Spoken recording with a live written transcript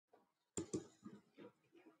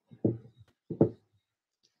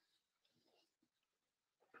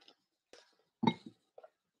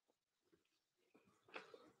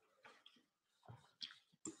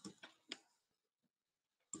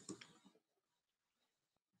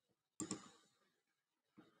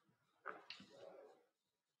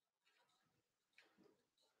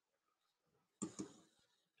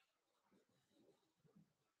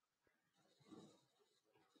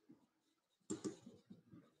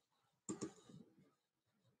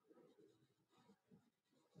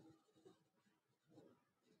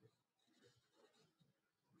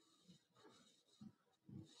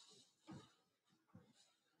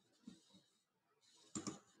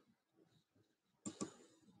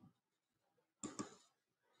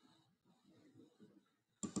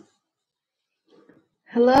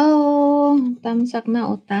Hello! Tamsak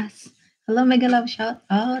na utas. Hello, mega love shout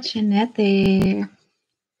out, Shanette.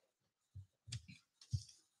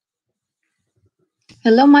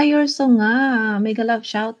 Hello, Mayorso nga. Mega love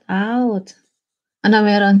shout out. Ano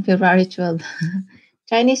meron? February 12.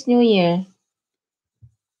 Chinese New Year.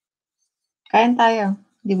 Kain tayo.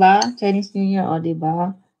 Di ba? Chinese New Year, o di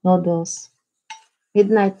ba? Noodles.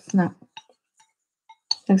 Midnight snack.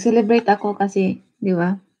 Nag-celebrate ako kasi, di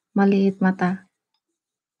ba? Maliit mata.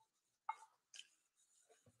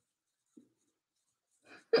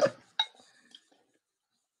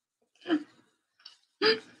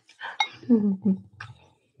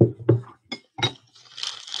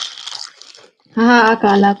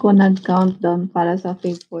 Akala ko nag-countdown para sa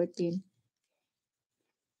Feb 14.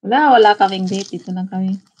 Wala kaming date. Dito lang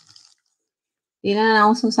kami. Hindi na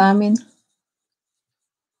na-announce sa amin.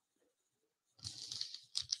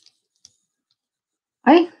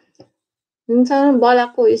 Ay! Yung sa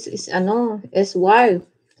balak ko is SY.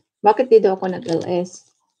 Bakit dito ako nag-LS?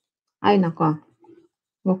 Ay, nako.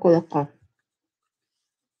 Makulak ka.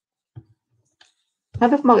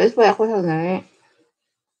 Sabi ko mag-SY ako sa gari.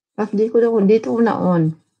 Tapos dito ko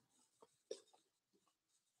na-on.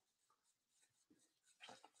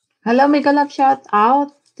 Hello, may galap shout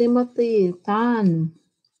out. Timothy Tan.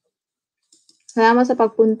 Salamat sa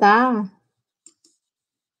pagpunta.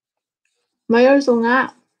 Mayor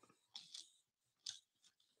Sunga.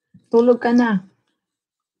 Tulog ka na.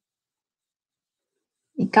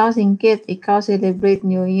 Ikaw singkit. Ikaw celebrate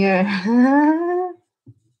New Year.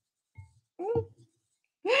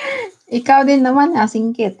 Ikaw din naman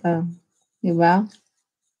singkit. Oh. Diba?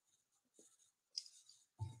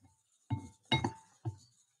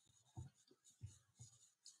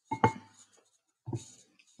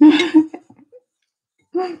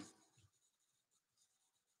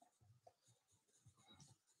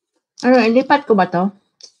 Ano, ilipat ko ba to?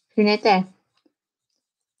 Sinete.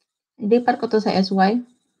 Ilipat ko to sa SY.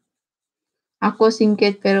 Ako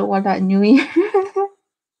singkit pero wala New Year.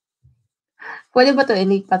 Pwede ba to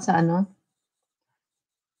ilipat sa ano?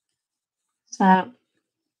 Sa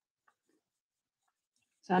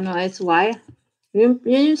ano, SY? Yun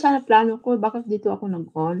yung sana plano ko. Bakit dito ako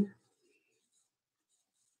nag-on?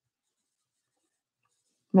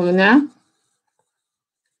 Maganda?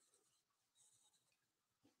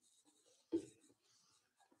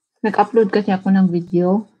 Nag-upload kasi ako ng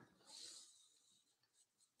video.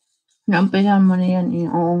 Naampisahan mo na yan eh.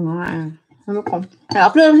 Oo nga eh. Sabi ko,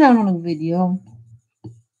 nag-upload kasi ako ng video.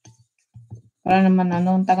 Para naman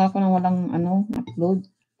ang tagal ko nang walang upload.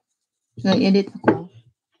 So, nag-edit ako.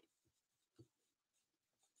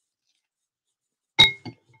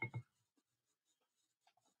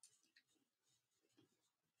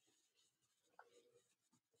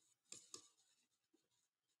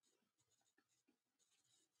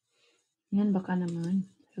 Yan, baka naman.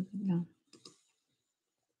 Sabi lang.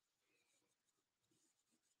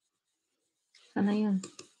 Sana yan.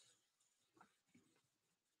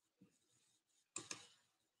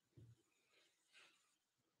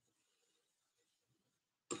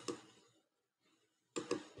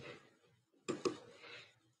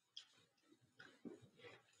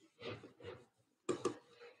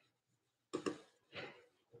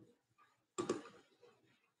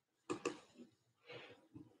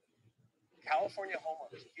 California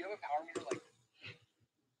homeowners, if you have a power meter like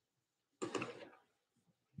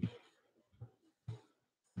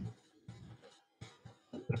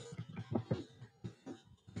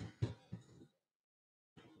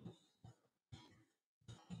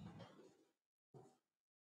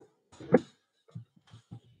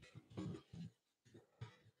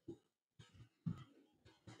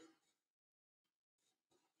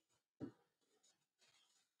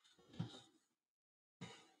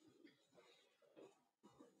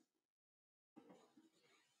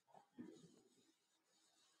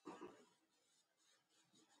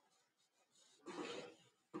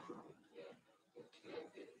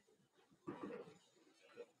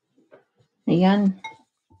Ayan.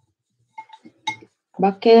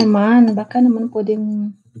 Baka naman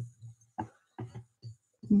pwedeng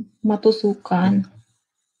matusukan.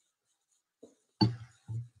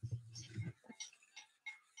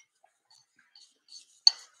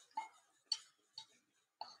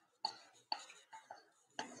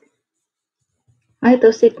 Ay,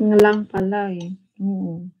 tusik nga lang pala eh.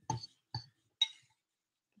 Oo.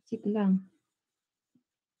 Tusik lang.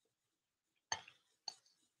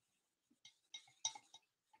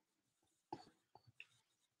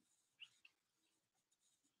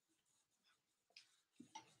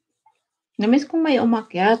 Namiss kong may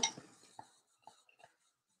umakyat.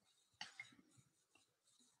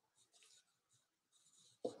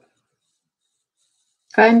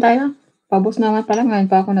 Kain tayo. Paubos na nga pala, ngayon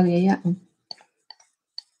pa ako nagyaya.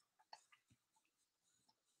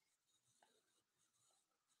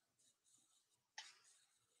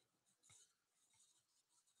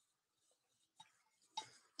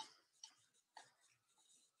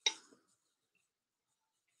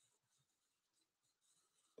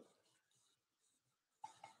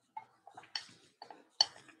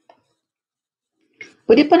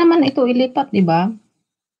 Pwede pa naman ito ilipat, di ba?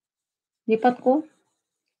 Lipat ko.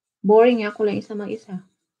 Boring ako lang isa mag-isa.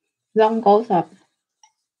 Wala akong kausap.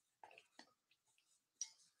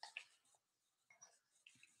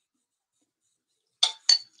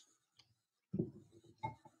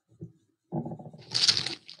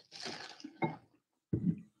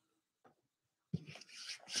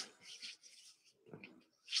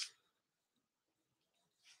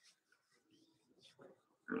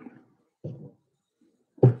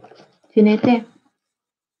 Sinete.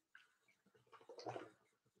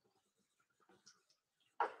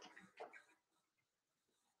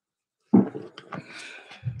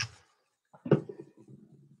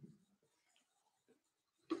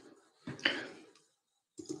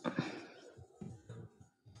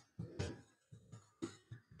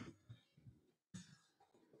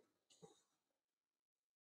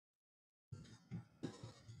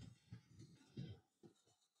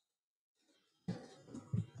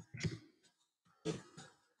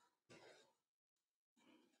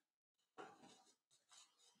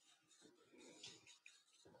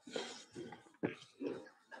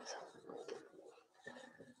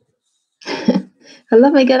 Hello,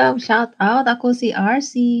 may garaw. Shout out. Ako si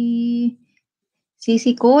RC.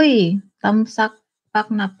 Sisi Koy. Tamsak pak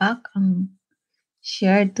na pak ang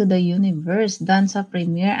shared to the universe. Dan sa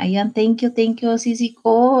premiere. Ayan, thank you, Sisi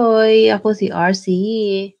Koy. Ako si RC.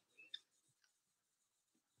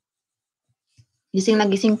 Gising na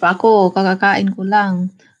gising pa ako. Kakakain ko lang.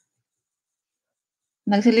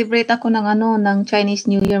 Nag-celebrate ako ng Chinese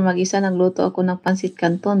New Year. Mag-isa nagluto ako ng pansit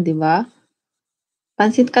canton, di ba?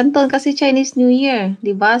 Pansit canton kasi Chinese New Year,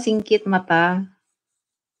 di ba? Singkit mata.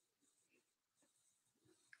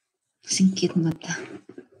 Singkit mata.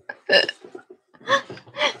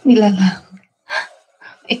 Nilalamon.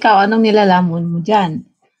 Ikaw, anong nilalamon mo dyan?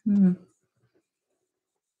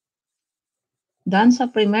 Dan sa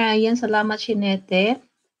premiere, ayan, salamat Shinete.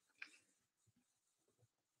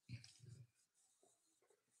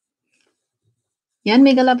 Yan,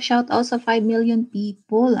 mega love shout out sa 5 million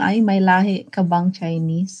people. Ay, may lahi ka bang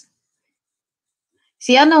Chinese?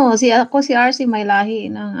 Si RC may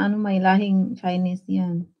lahi may lahing Chinese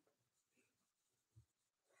yan.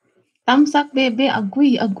 Tamsak, bebe,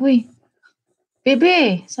 agoy.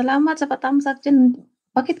 Bebe, salamat sa patamsak dyan.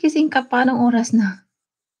 Bakit kising ka pa ng oras na?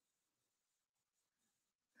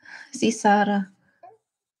 Si Sara.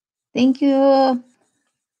 Thank you.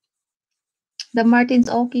 The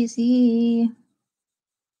Martins okay, si.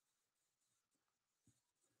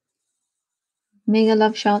 Mega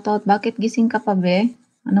love shoutout. Bakit gising ka pa, be?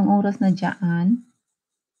 Anong oras na dyan?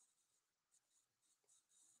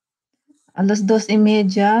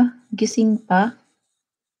 2:30. Gising pa?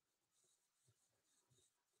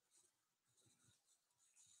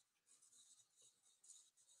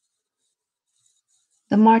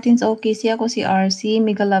 The Martins okay, si ako si RC.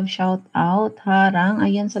 Mega love shoutout. Harang.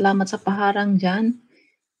 Ayan, salamat sa paharang dyan.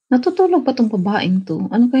 Natutulog ba tong babaeng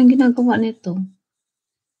to? Ano kayang ginagawa nito?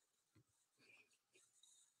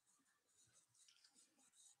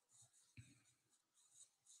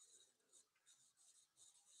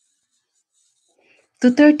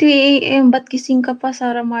 $2:30 AM. Ba't gising ka pa,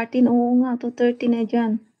 Sarah Martin? Oo nga, 2:30 na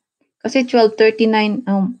dyan. Kasi 12:39,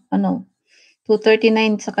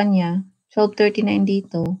 2:39 sa kanya. 12:39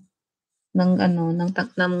 dito. Ng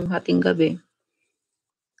hating gabi.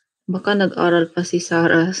 Baka nag-aral pa si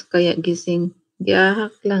Sarah, kaya gising.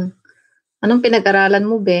 Giyahak lang. Anong pinag-aralan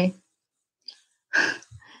mo, be?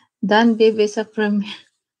 Dan, bebe, sa premiere.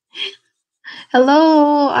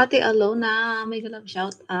 Hello, Ate Alona. May galap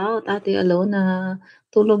shout out, Ate Alona.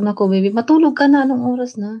 Tulog na ko, baby. Matulog ka na. Anong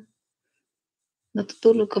oras na?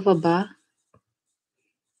 Natutulog ka pa ba?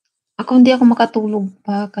 Ako hindi ako makatulog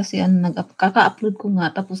pa kasi kaka-upload ko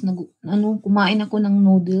nga tapos kumain ako ng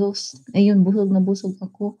noodles. Ayun, busog na busog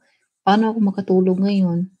ako. Paano ako makatulog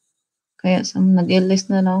ngayon? Kaya nag-LS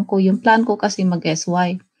na lang ako. Yung plan ko kasi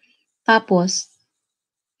mag-SY. Tapos,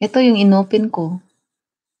 ito yung inopen ko.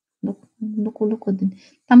 Luko-luko din.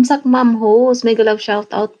 Tamsak Ma'am Host, mega love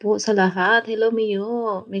shout out po sa lahat. Hello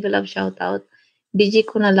Mio, mega love shout out. BG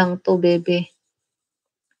ko na lang to, bebe.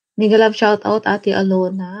 Mega love shout out Ate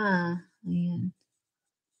Alona. Ayan.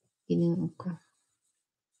 Ginoo ko.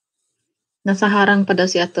 Nasa harang pa daw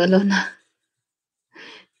si Ate Alona.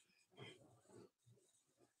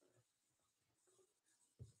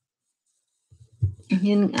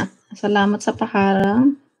 Yun nga. Salamat sa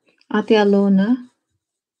paharang, Ate Alona.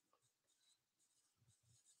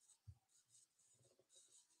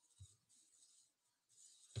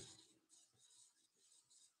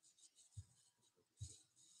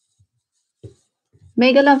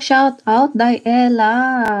 Mega love shout out, Dai Ella.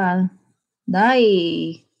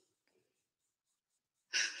 Dai.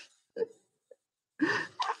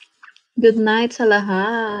 Good night sa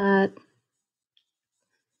lahat.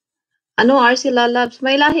 Ano, RC Lalabs?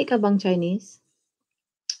 May lahi ka bang Chinese?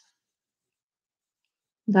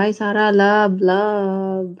 Dai Sara,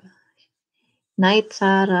 love. Night,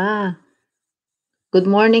 Sara. Good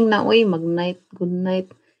morning na, uy. Mag-night. Good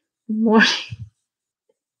night. Good morning.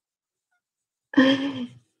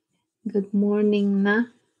 Good morning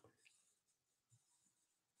na.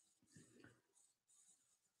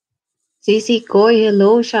 Sisi Koy,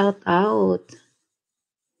 hello, shout out.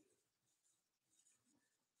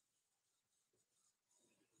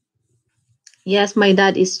 Yes, my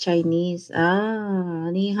dad is Chinese.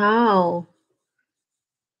 Ni hao.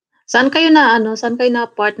 Saan kayo na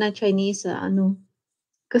part na Chinese sa ano?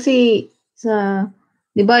 Kasi sa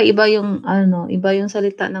 'di ba iba yung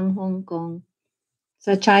salita ng Hong Kong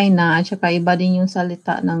sa China at saka iba din yung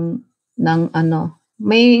salita ng ano,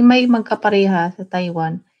 may magkapareha sa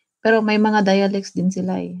Taiwan, pero may mga dialects din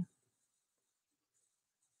sila, eh.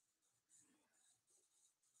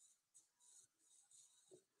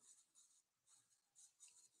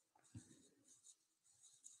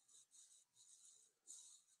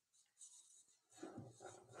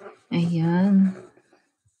 Ayan.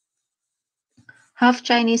 Half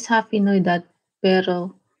Chinese, half Pinoy dad,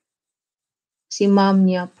 pero si mom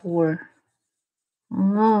niya poor.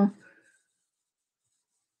 Oh,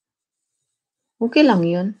 okey lang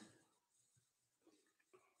yun.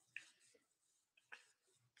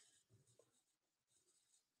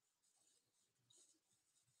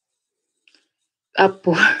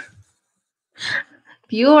 Poor.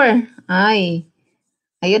 Pure. Ay,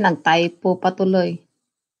 ayun nag-typo pa tuloy.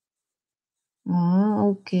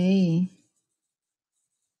 Okey.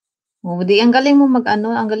 Oh, 'di ang galing mo mag-ano,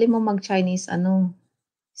 ang galing mo mag-Chinese ano,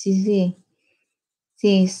 sisi,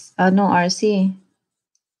 RC.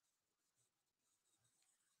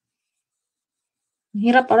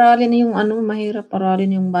 Mahirap aralin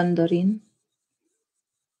yung Mandarin.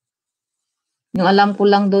 Yung alam ko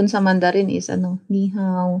lang dun sa Mandarin is ano, ni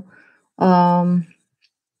hao, um,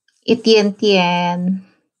 itian-tian.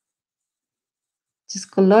 Diyos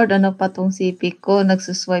ko Lord, ano pa 'tong sipik ko,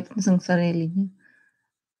 nagso-swipe ng sarili niya.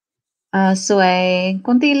 Sway,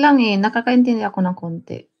 konti lang, eh, nakakaintindi ako ng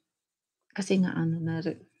konti. Kasi nga ano,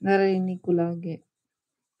 naririnig ko lagi,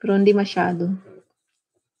 pero hindi masyado.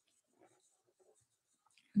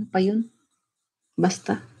 Ano pa yun?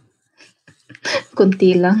 Basta,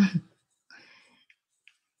 konti lang.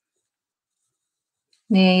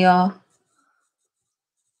 Neo.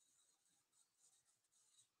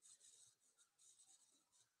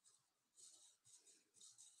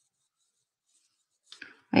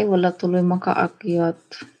 Ay, wala tuloy makaakyat.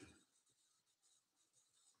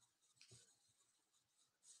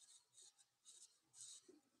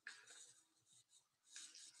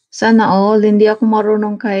 Sana all, hindi ako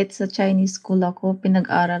marunong kahit sa Chinese school ako,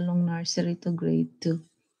 pinag-aral nung nursery to grade 2.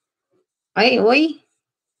 Ay, uy!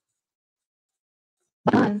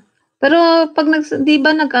 Pero 'pag 'di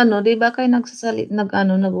ba kayo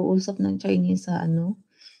nag-uusap ng Chinese sa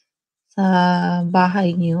sa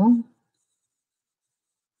bahay niyo?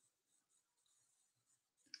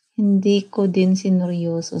 Hindi ko din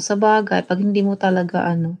sineryoso. Sabagay 'pag hindi mo talaga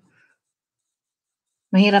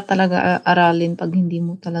mahirap talaga aralin 'pag hindi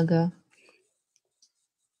mo talaga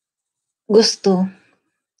gusto.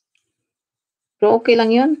 Pero okey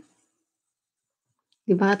lang 'yun,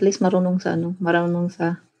 'di ba at least marunong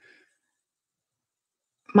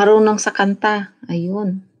sa kanta,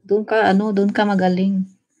 ayun. Dun ka magaling,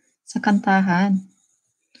 sa kantahan.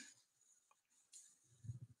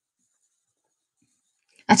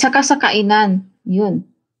 At saka sa kainan, yun.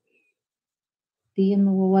 'Di yun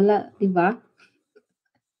mawawala, 'di ba?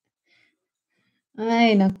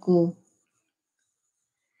 Ay naku,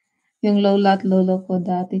 yung lola at lolo ko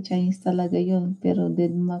dati Chinese talaga yun, pero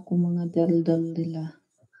dedma ko mga daldal nila.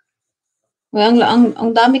 Well,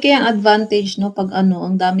 ang dami kayang advantage 'no 'pag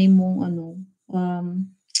ang dami mong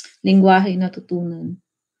lengguwahe natutunan.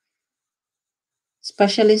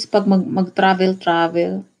 Especially 'pag mag-travel.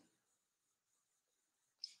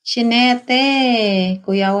 Shinete,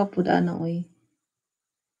 kuyawa pud oy.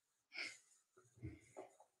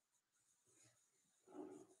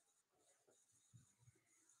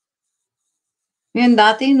 Ngayon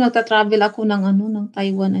dati nagta-travel ako ng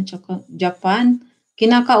Taiwan at saka Japan,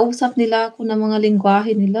 kinakausap nila ako ng mga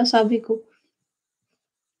lengguwahe nila. Sabi ko,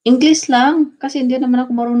 English lang kasi hindi naman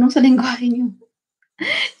ako marunong sa lengguwahe niyo.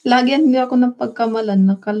 Lagi hindi ako napagkamalan,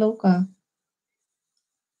 nakaloka.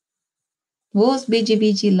 Boss,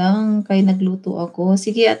 busy-busy lang kay nagluto ako.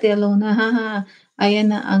 Sige, Ate Alona, haha. Ayan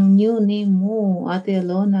na ang new name mo, Ate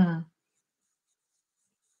Alona.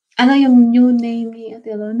 Ano yung new name ni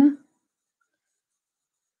Ate Alona?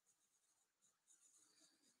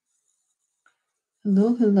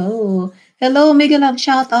 Hello, hello. Hello, mega love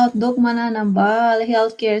shout out Doc Mananambal,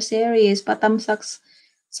 Healthcare Series, patamsak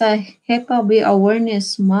sa HEPA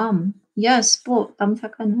awareness, ma'am. Yes po,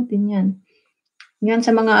 tamsakan natin yan. Yan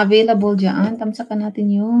sa mga available dyan, tamsakan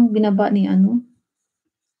natin yung binaba ni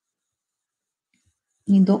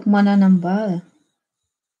ni Doc Mananambal.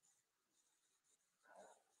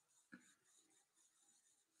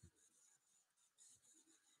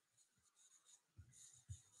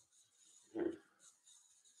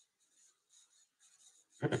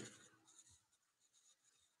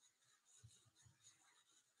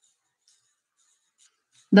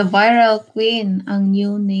 The Viral Queen, ang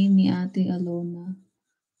new name ni Ate Alona.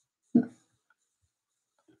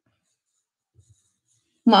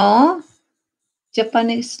 Mao?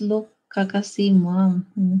 Japanese look ka kasi, ma'am.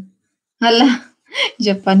 Hala,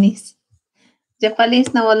 Japanese.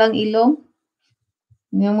 Japanese na walang ilong?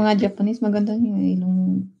 Yung mga Japanese, maganda yung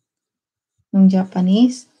ilong ng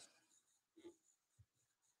Japanese.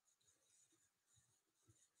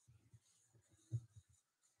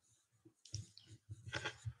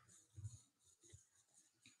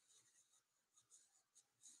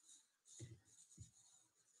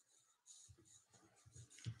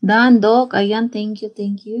 Dan, Doc. Ayan, thank you,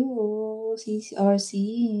 thank you. CCRC.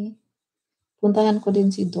 Puntahan ko din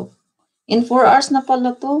si Doc. In 4 hours na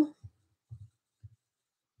pala to.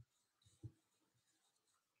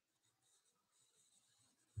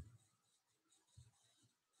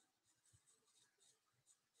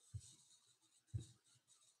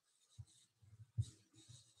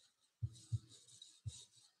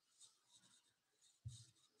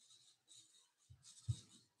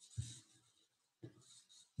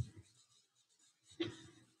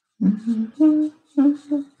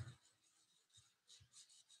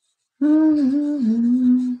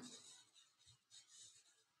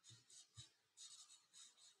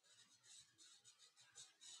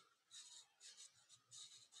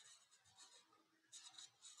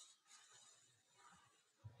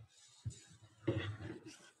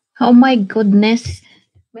 Oh my goodness.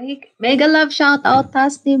 Mega love shout out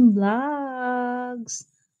Tasnim Vlogs.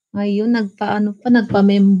 Ayun,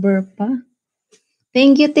 nagpa-member pa.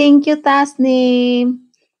 Thank you, Tasnim.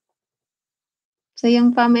 Sa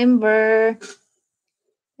iyong pa-member.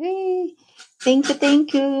 Hey, thank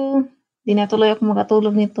you. Di na tuloy ako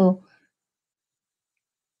makatulog nito.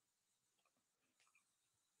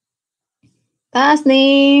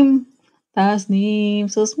 Tasnim.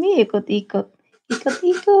 Susmi, ikot-ikot.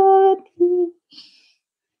 Ikot-ikot.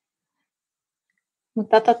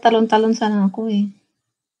 Magtatatalon-talon sana ako eh.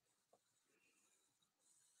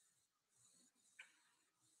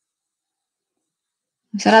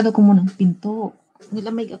 Sarado ko muna ang pinto.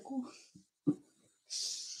 Nilamig ako.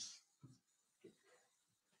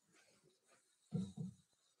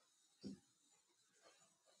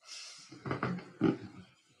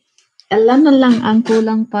 Ilan na lang ang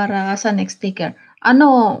kulang para sa next sticker? 4.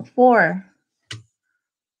 4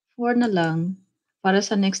 na lang para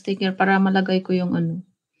sa next sticker para malagay ko yung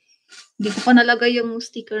Hindi ko pa nalagay yung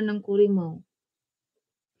sticker ng Kurimaw.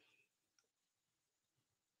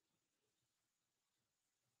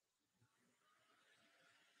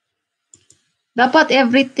 Dapat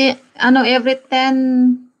every 10 every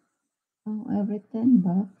 10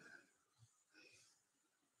 ba?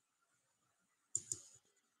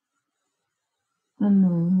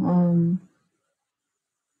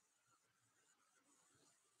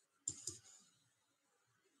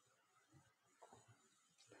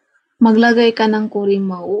 Maglagay ka ng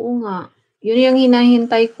Kurimaw. Oo nga. Yun yung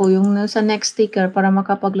hinahintay ko, yung sa next sticker para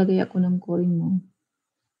makapaglagay ako ng Kurimaw.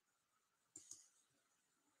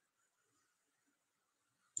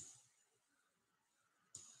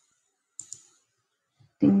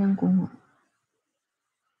 Tingnan ko nga.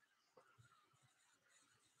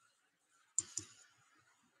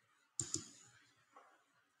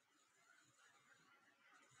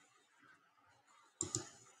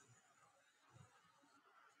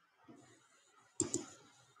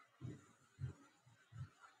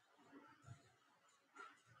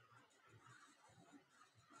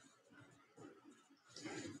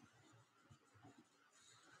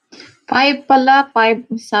 Five pala,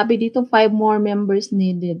 5. Sabi dito, 5 more members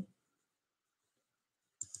needed.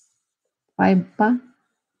 5 pa.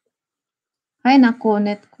 Ay naku,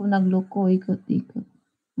 net ko nagloko, ikot-ikot.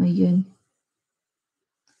 Ayun.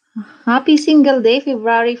 Happy single day,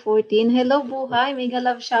 February 14. Hello, buhay. Mega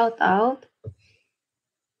love shout out.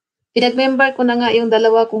 Pinag-member ko na nga yung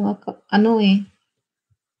dalawa kong ano eh.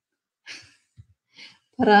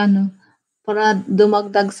 Para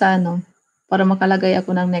dumagdag sa para makalagay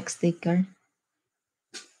ako ng next sticker.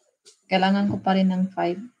 Kailangan ko pa rin ng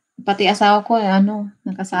 5. Pati asawa ko,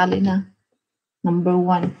 nakasali na. Number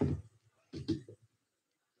 1.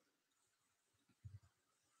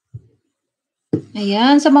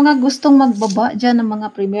 Ayan, sa mga gustong magbaba dyan ng mga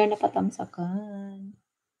premier na patamsakan.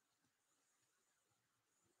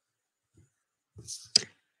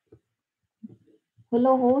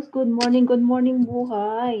 Hello host, good morning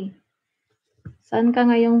buhay. Saan ka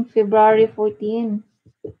ngayong February 14?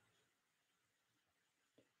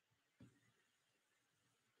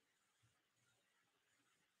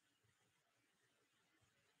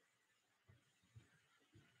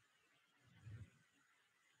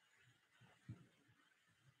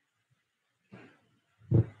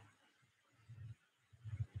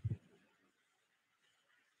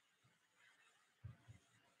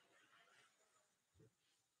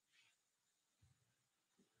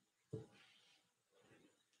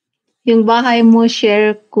 Yung bahay mo,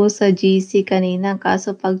 share ko sa GC kanina.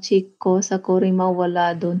 Kaso pag check ko sa Corima,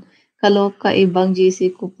 wala doon. Kaloka, ibang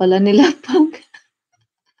GC ko pala nilapag.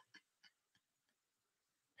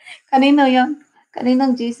 Kanino yon?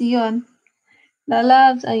 Kaninong GC yon?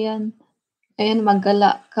 Lalabs, ayan. Ayan,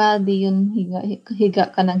 maggala ka, di yun higa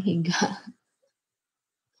ka ng higa.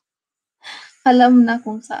 Alam na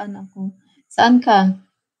kung saan ako. Saan ka?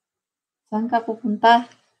 Saan ka pupunta?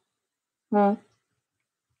 Huh?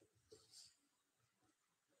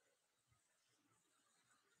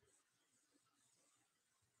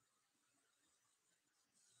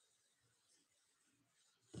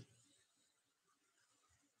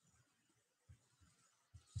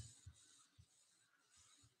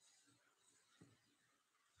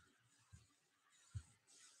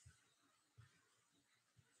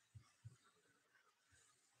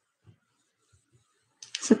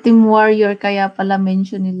 Sa Team Warrior, kaya pala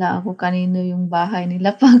mention nila ako kanino yung bahay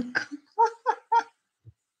nila pag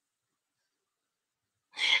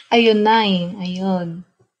ayun na eh. Ayun.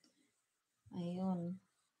 Ayun.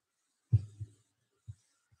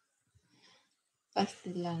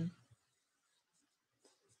 Pastilan.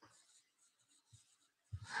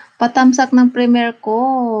 Patamsak ng premiere ko.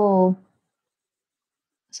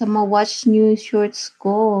 Sa mga watch news shorts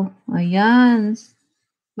ko. Ayan.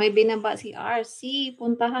 May binaba si RC.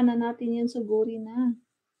 Puntahan na natin yan, suguri na.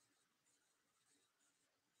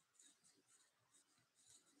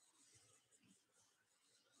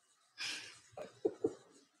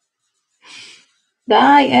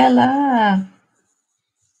 Dai, Ella.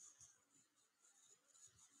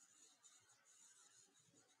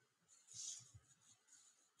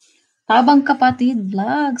 Tabang Kapatid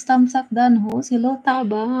Vlogs. Tamsak Dan host. Hello,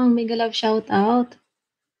 Tabang. Mega love shout out.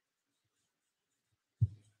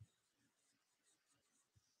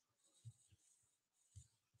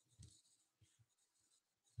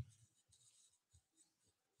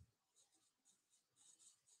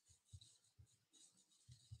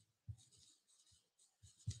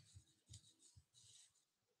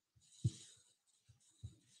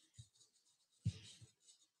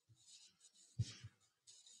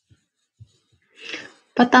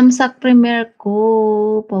 Patamsak premiere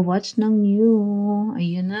ko. Pa-watch ng new.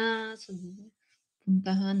 Ayun na.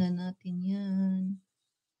 Puntahan na natin yan.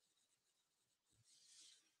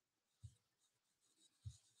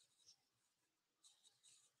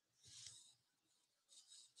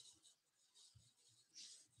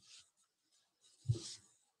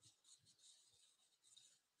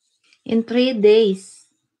 In 3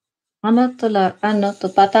 days. Ano to?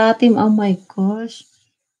 Patatim. Oh my gosh.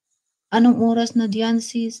 Anong oras na diyan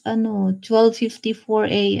sis?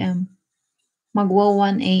 12:54 a.m. Magwa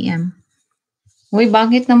 1 a.m. Uy,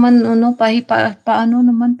 bakit naman paano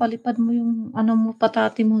naman palipad mo yung mo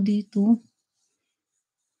patati mo dito?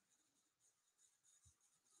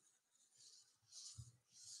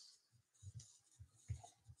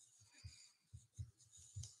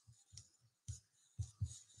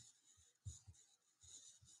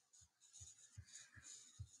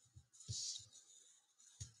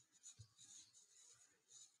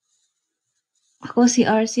 Ako si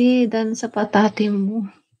RC dan sa patatim mo.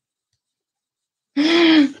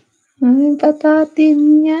 Ay,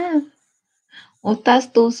 patatim niya. Utas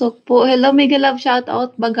tusok po. Hello, mega love shout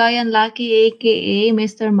out Bagayan Lucky aka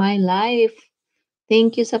Mr. My Life.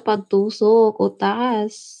 Thank you sa pagtusok.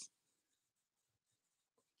 Utas.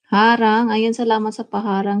 Harang, ayun salamat sa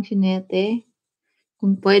paharang, Shinete.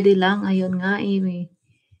 Kung pwede lang, ayun nga eh.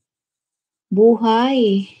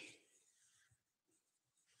 Buhay.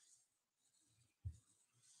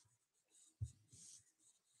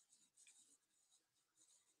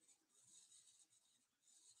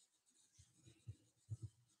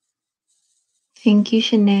 Thank you,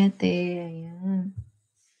 Shinete. Ayan.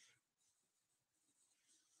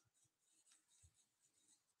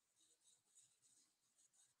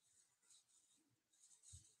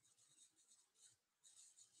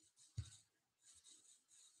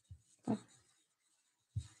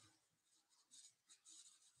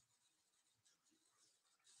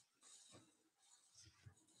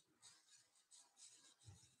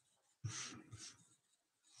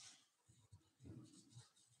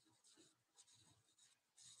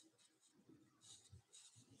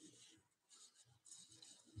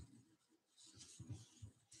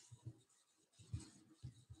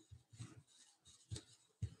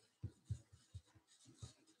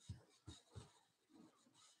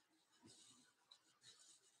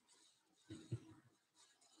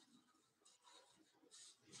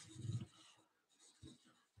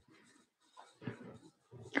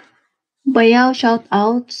 Bayaw, shout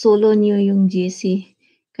out. Solo new yung GC.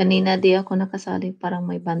 Kanina di ako nakasali, parang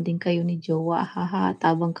may banding kayo ni Jowa. Haha,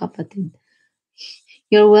 tabang kapatid.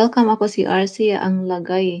 You're welcome, ako si RC. Ang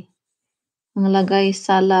lagay,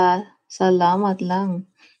 salamat lang.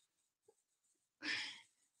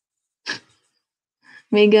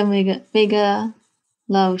 Mega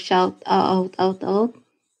love, shout out.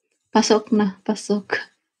 Pasok na, pasok.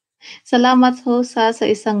 Salamat ho sa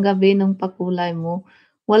isang gabi ng pakulay mo.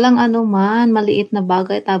 Walang anuman, maliit na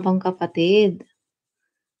bagay, tabang kapatid.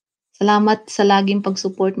 Salamat sa laging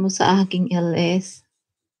pag-support mo sa aking LS.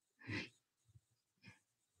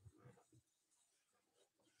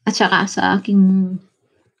 At saka sa aking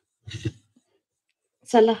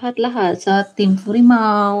sa lahat-lahat, sa Team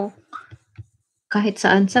Furimaw, kahit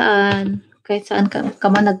saan-saan, kahit saan ka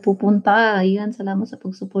man nagpupunta, ayan, salamat sa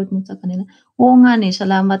pag-support mo sa kanila. Oo nga ne,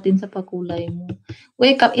 salamat din sa pakulay mo.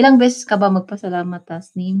 Wake up, ilang beses ka ba magpasalamat,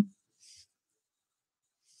 Tasnim?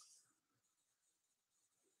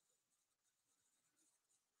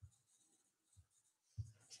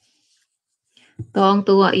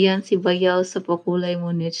 Tuwang-tuwa yan si Bayaw sa pakulay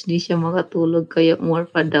mo, Nitch. Di siya makatulog, kaya more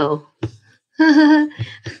pa daw.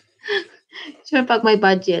 Sure, pag may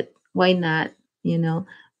budget, why not? You know?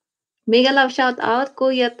 Mega love shout out,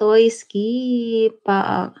 Kuya Toyski.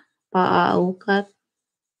 Paaukat.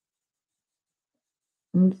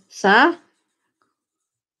 Sa?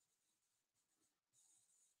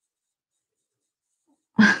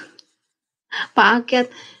 Paakyat.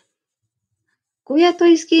 Kuya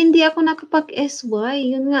Toyski, hindi ako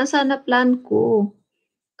nakapag-SY. Yun nga sana plan ko.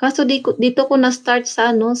 Kaso dito ko na-start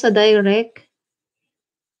sa sa direct.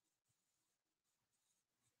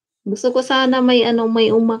 Gusto ko sana may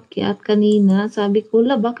umakyat kanina. Sabi ko,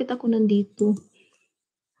 bakit ako nandito?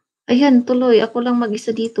 Ayan, tuloy. Ako lang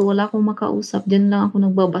mag-isa dito. Wala akong makausap. Diyan lang ako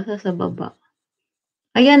nagbabasa sa baba.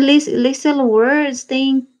 Ayan, Liesel Words.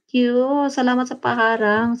 Thank you. Salamat sa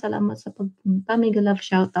paharang. Salamat sa pagpunta. Mega love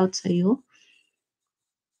shoutout sa'yo.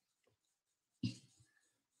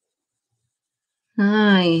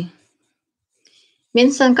 Ay.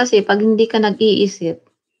 Minsan kasi, pag hindi ka nag-iisip,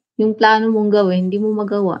 yung plano mong gawin, hindi mo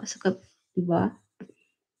magawa. Diba?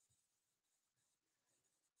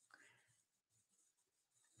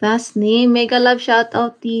 Tasni, mega love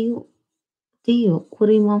shoutout Tio,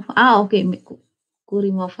 Kurimo. Okay.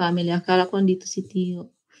 Kurimo family. Akala ko dito si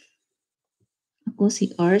Tio. Ako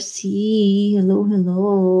si RC.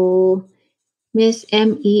 Hello. Miss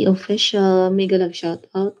ME Official. Mega love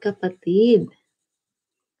shoutout, kapatid.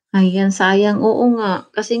 Ayan, sayang. Oo nga.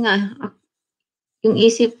 Kasi nga, yung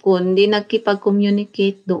isip ko, hindi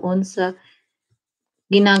nagkipag-communicate doon sa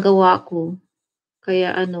ginagawa ko.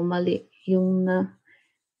 Kaya mali yung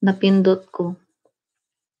napindot ko.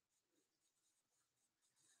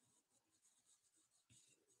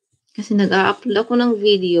 Kasi nag-a-upload ako ng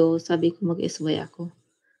video, sabi ko mag-SY ako.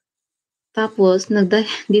 Tapos,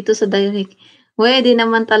 dito sa direct, di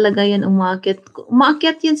naman talaga yan umakyat.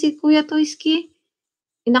 Umakyat yan si Kuya Toyski.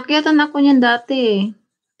 Inakyatan ako niyan dati eh.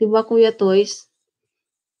 Diba, Kuya Toys?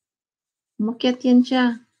 Umakyat yan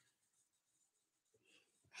siya.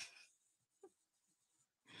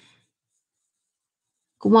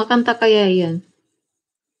 Kumakanta kaya yan?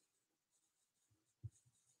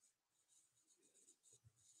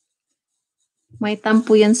 May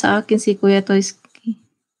tampo yan sa akin si Kuya Toyski.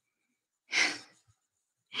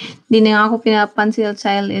 Hindi na ako pinapansin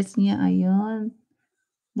sa LS niya. Ayun.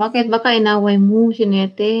 Bakit? Baka inaway mo,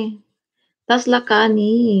 Sinete. Tas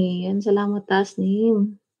lakani, yan salamat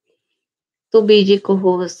tasnim. To BG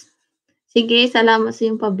co-host. Sige, salamat sa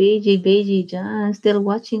iyong pa-BG diyan. Still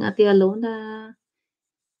watching Ate Alona.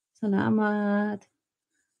 Salamat.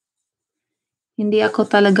 Hindi ako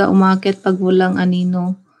talaga umakyat 'pag walang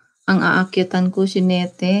anino. Ang aakyatan ko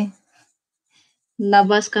sinete.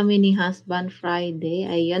 Labas kami ni husband Friday.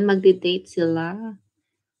 Ayan, magde-date sila.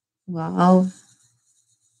 Wow.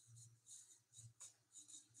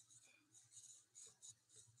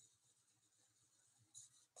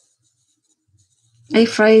 Ay,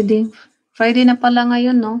 Friday. Friday na pala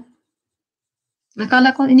ngayon, no?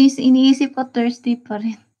 Akala ko iniisip ko Thursday pa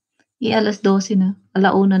rin. Alas 12 na.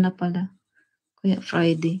 Alauna na pala. Kaya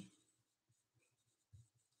Friday.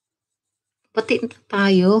 Pati na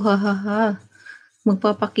tayo, ha ha ha.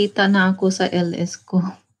 Magpapakita na ako sa LS ko.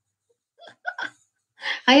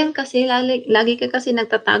 Ayan kasi, lagi ka kasi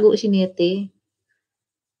nagtatago, Sinete.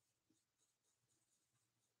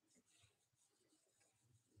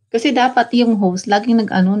 Kasi dapat yung host, laging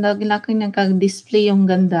nagka-display yung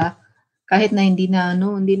ganda. Kahit na hindi na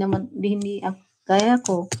hindi naman, hindi kaya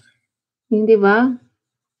ko. Hindi ba?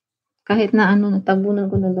 Kahit na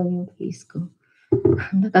natabunan ko na lang yung face ko.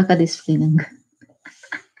 Nakaka-display ng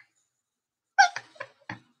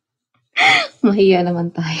mahiya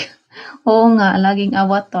naman tayo. Oo nga, laging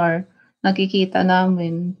avatar. Nakikita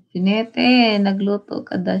namin. Sinete, nagluto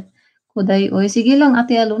ka kuday. Oy, sige lang,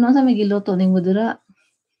 Ate Alona, sa may giluto ning mudura.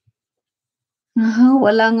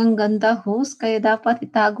 Wala ngang ganda host, kaya dapat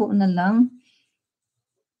itago na lang.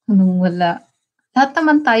 Anong wala? Lahat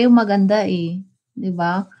naman tayo maganda eh. 'Di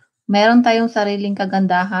ba? Meron tayong sariling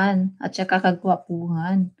kagandahan at saka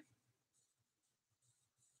kagwapuhan.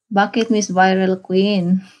 Bakit Miss Viral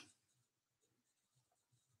Queen?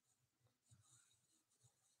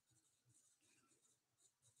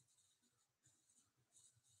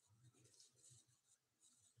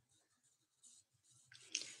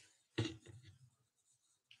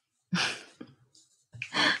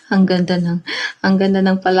 ang ganda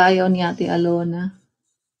ng palayaw ni Ate Alona.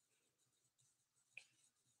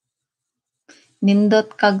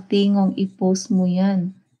 Nindot kag tingong i-post mo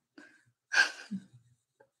yan.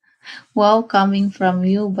 Wow, coming from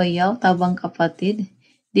you, bayaw, tabang kapatid.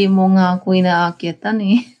 Di mo nga ako inaakyatan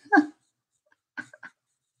eh.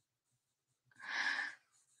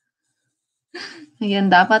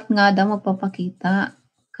 Ayan, dapat nga daw magpapakita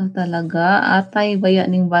ka talaga. Atay, baya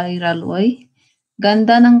ning viral, oy.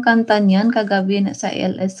 Ganda ng kanta niyan kagabi na sa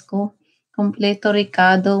LS ko. Kompleto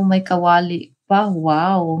Ricardo, may kawali pa.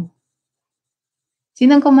 Wow.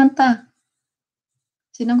 Sinang kumanta?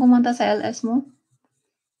 Sinang kumanta sa LS mo?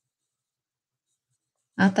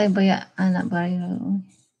 Atay, baya, anak, viral, oy.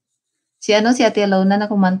 Si Ate Alona na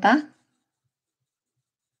kumanta?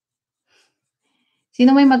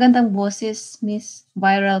 Sino may magandang boses, Miss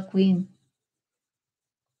Viral Queen?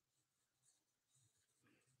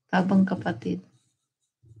 Tabang kapatid.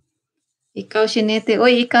 Ikaw, Shinete.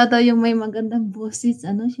 Oy, ikaw daw yung may magandang boses.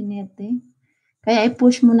 Shinete? Kaya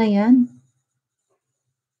i-push mo na yan.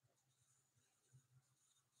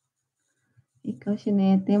 Ikaw,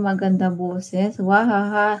 Shinete, maganda boses.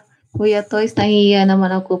 Wahaha. Kuya Toys, nahihiya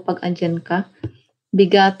naman ako pag andyan ka.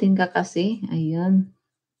 Bigatin ka kasi. Ayan.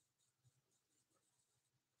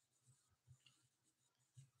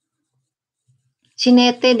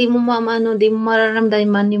 Shinete, di mo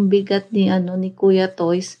mararamdaman yung bigat ni Kuya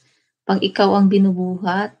Toys pag ikaw ang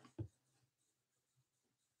binubuhat.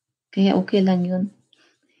 Kaya okay lang yun.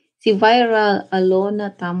 Si Viral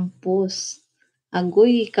Alona Tampos.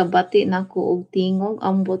 Agoy, kabati na ko og tingog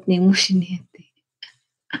ambot ni mo Shinete.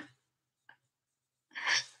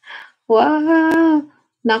 Wow!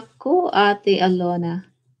 Naku, Ate Alona.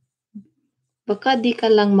 Baka di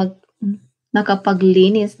ka lang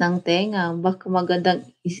nakapaglinis ng tenga. Baka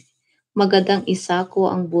magandang isa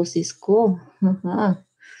ko ang boses ko. Haha.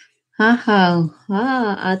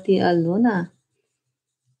 Ha, Ate Alona.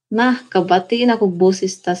 Nah, kabati na kog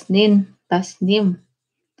boses tasnim.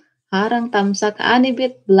 Harang tamsak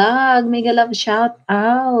Anibit Vlog. Mega love shout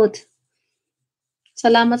out.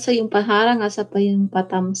 Salamat sa iyong paharang asa pa yung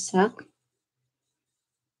patamsak.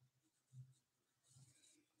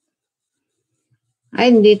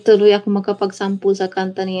 Ay, hindi tuloy ako makapagsampul sa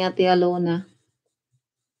kanta ni Ate Alona.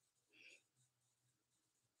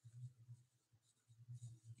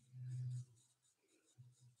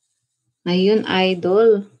 Ayun,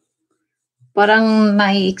 idol. Parang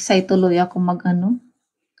nai-excite tuloy ako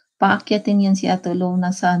paakyatin yan si Ate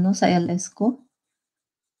Alona sa LS ko.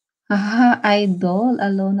 Idol,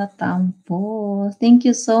 Alona Tampos. Thank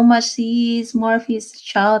you so much, sis. Morphis,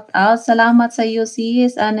 shout out. Salamat sa iyo,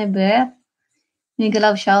 sis, Annabeth. Mega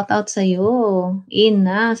love shoutout sa'yo.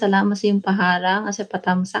 Ina, salamat sa iyong paharang at sa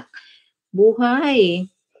patamsak. Buhay.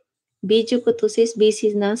 Video ko 'to sis,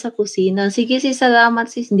 busy na sa kusina. Sige sis, salamat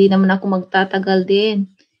sis, hindi naman ako magtatagal din.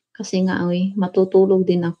 Kasi nga matutulog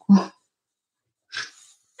din ako.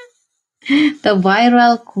 The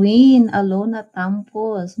viral queen, Alona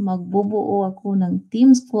Tampos. Magbubuo ako ng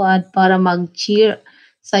team squad para mag-cheer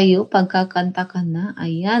sa'yo pagkakanta ka na.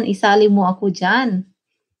 Ayan, isali mo ako dyan.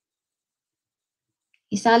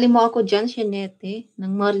 Isali mo ako dyan, Shenete,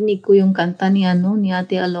 nang marinig ko yung kanta ni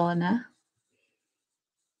Ate Alona.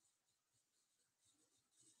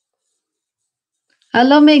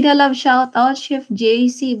 Hello, mega love shout out, Chef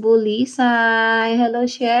JC Bulisay. Hello,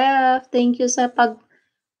 Chef. Thank you sa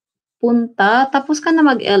pagpunta. Tapos ka na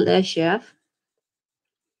mag-LS, Chef?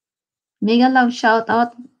 Mega love shout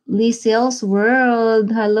out, Lisel's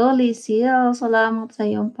World. Hello, Lisel. Salamat sa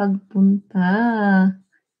iyong pagpunta.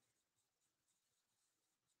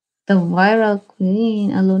 The viral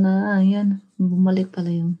queen. Alona, ayan. Bumalik pala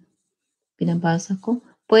yung pinabasa ko.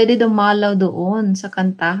 Pwede dumalaw doon sa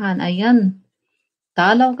kantahan. Ayan.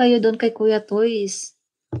 Dalaw kayo doon kay Kuya Toys.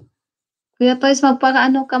 Kuya Toys,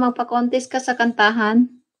 magpa-contest ka sa kantahan.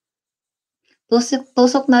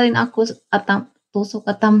 Tusok na rin ako tusok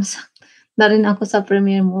at tamsak na rin ako sa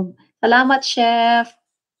premiere mo. Salamat, Chef.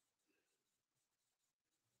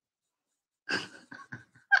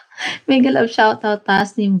 Mega love shoutout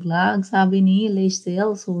Tasnim Vlog. Sabi ni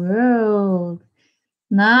Sales World.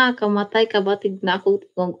 Na, kamatay kabatig na ako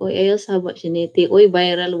kung ayaw sabat siniti. Uy,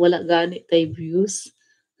 viral, wala ganit tay views.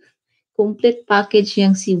 Complete package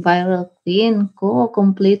yang si Viral Queen ko.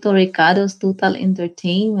 Completo Ricardo's Total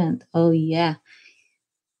Entertainment. Oh, yeah.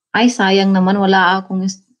 Ay, sayang naman. Wala akong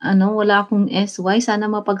SY.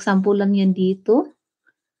 Sana mapagsampulan yan dito.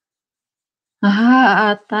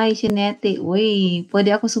 Atay, Shinete. Uy,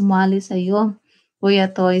 pwede ako sumali sa'yo.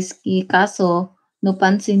 Kuya Toyski. Kaso,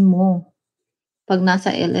 napansin mo. Pag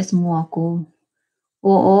nasa LS mo ako.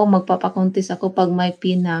 Oo, magpapakontis ako pag may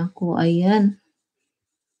pin ako. Ayan.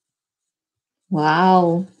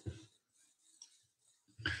 Wow.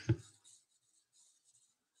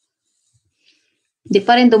 Di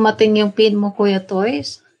pa rin dumating yung pin mo, Kuya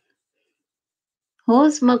Toys.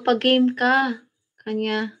 Host, magpa-game ka.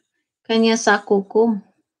 Kanya sako ko.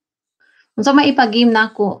 Kung sa maipag-game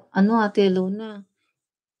na ako, Ate Luna.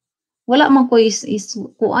 Wala man ko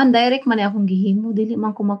kuan direct man akong gihimo, dili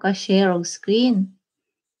man ko maka-share og screen.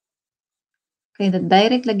 Kaya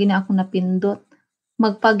direct lagi na ako napindot.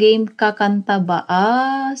 Magpa-game ka kanta ba?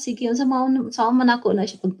 Sige, sa man ako na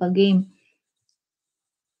siya pagpa-game.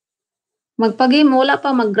 Magpa-game, wala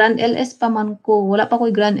pa, mag-Grand LS pa man ko. Wala pa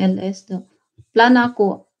ko'y Grand LS. Plan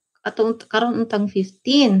ako, karon untang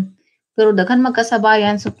 15. Pero daghan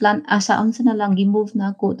magkasabayan, so saan na lang, gi-move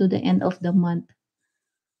na ako to the end of the month.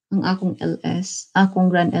 Ang akong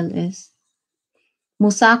Grand LS.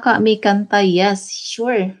 Musaka may kanta, yes,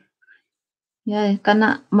 sure. Yeah,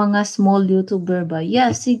 kana mga small YouTuber ba?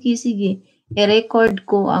 Yes, sige. I-record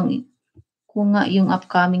ko nga yung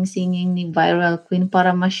upcoming singing ni Viral Queen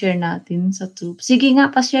para ma-share natin sa troop. Sige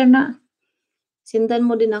nga, pa-share na. Sindan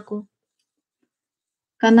mo din ako.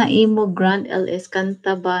 Kana imo Grand LS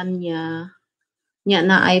kanta ba niya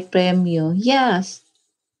na ay premyo? Yes.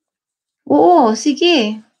 Oo,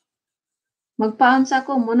 sige. Magpaunsa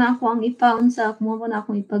ko. Muna ako ang ipaunsa. Muna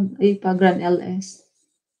akong ipag-Grand LS.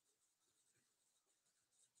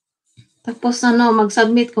 Tapos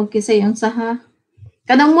mag-submit kung kisay yung saha.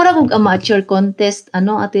 Kanang mura kong amateur contest,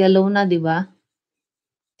 Ate Alona, di ba?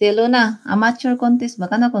 Ate Alona, amateur contest ba?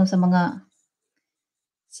 Kana kung sa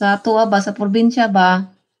tuwa ba, sa probinsya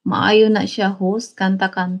ba, maayo na siya host,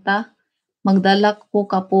 kanta-kanta. Magdala ko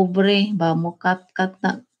ka pobre ba, mukat-kat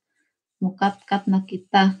na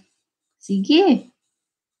kita. Sige.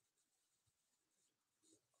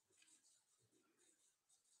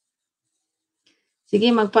 Sige,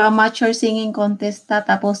 magpa-amateur singing contest ta,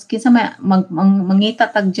 tapos kinsa mangita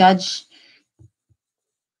tag judge.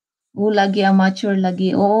 Lagi amateur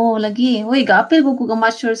lagi. Oo, lagi. Uy, ga-apel ko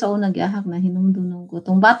amateur sa una giahak na hinumdunon ko.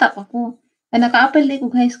 Tong bata pa ko. Ay naka-apel di ko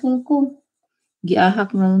high school ko.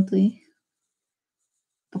 Giahak na to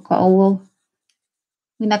Pagkaawaw.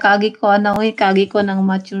 May nakaagi ko kagi ko ng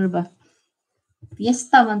mature ba.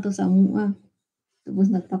 Fiesta man to sa mua. Tapos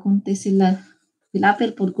nagpa-contest sila.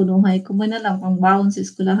 Pilapil po kunuhay ko man na lang pang baon sa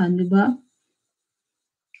eskwelahan, di ba?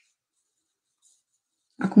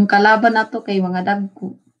 Akong kalaban na to kay mga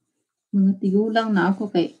dagko. Mga tigulang na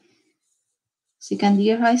ako kay second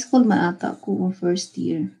year high school man ata ko o first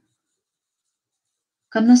year.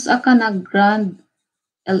 Kanus aka nag grand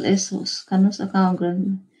LSOs. Kanus aka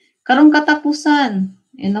grand. Karong katapusan.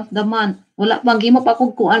 End of the month. Wala, maghimo pa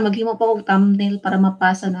kog kuan, maghimo pa kog thumbnail para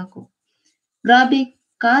mapasa na ako. Grabe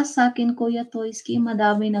ka sa akin, Kuya Toyski,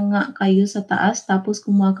 madami na nga kayo sa taas tapos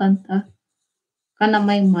kumakanta ka na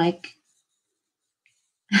may mic.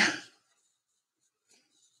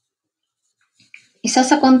 Isa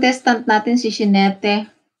sa contestant natin si Shinete.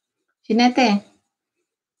 Shinete.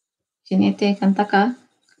 Shinete, kanta ka?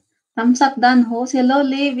 Thumbs up dan host. Hello,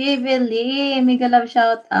 Levi Evelyn. Mega love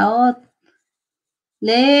shout out.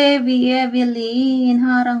 Levi Evelyn.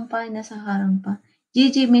 Harang pa. Nasa harang pa.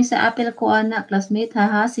 Gigi, may sa apel ko anak. Classmate,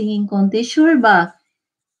 haha. Singing contest. Sure ba?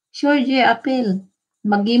 Sure, G. Apel.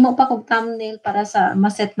 Maghimo pa kog thumbnail para sa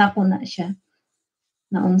maset na ko na siya.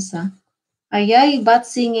 Naunsa. Ayay, ba't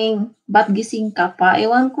singing, ba't gising ka pa?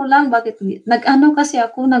 Ewan ko lang, bakit, nag-ano kasi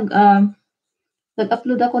ako,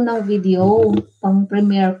 nag-upload ako ng video pang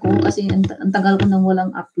premiere ko kasi ang tagal ko nang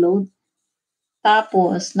walang upload.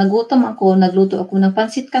 Tapos, nagutom ako, nagluto ako ng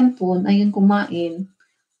pansit canton, ayun kumain.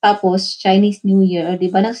 Tapos, Chinese New Year,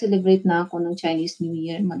 di ba nag-celebrate na ako ng Chinese New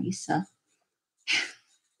Year mag-isa.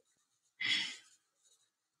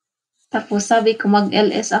 Tapos, sabi ko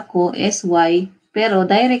mag-LS ako, SY, pero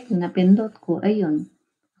direct na napindot ko, ayun.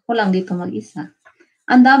 Ako lang dito mag-isa.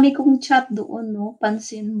 Ang dami kong chat doon, no?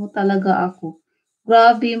 Pansin mo talaga ako.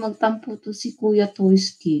 Grabe, magtampo to si Kuya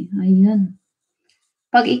Toyski. Ayan.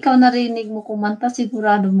 Pag ikaw narinig mo kumanta,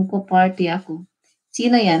 sigurado mo ko party ako.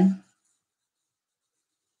 Sino yan?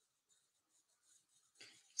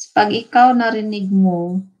 Pag ikaw narinig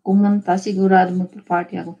mo kumanta, sigurado mo ko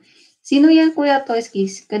party ako. Sino yan, Kuya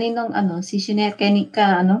Toyski? Kaninong ano? Si Shinete, kay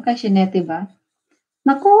Shinete ba?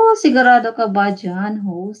 Naku, sigurado ka ba dyan,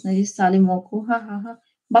 host? Nagsisali mo ako, ha, ha, ha.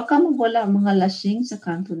 Baka magwala mga lasing sa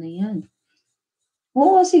kanto na yan.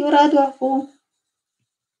 Oo, sigurado ako.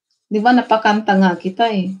 Di ba napakanta nga kita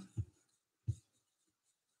eh.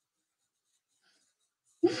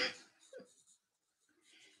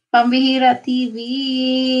 Pambihira TV,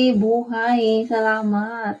 buhay,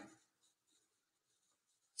 salamat.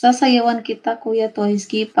 Sasayawan kita, Kuya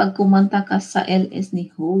Toyski, pag kumanta ka sa LS ni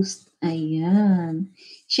host. Ayan.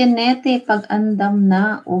 Shenete, pag andam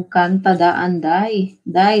na o kanta daan,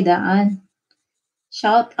 daan.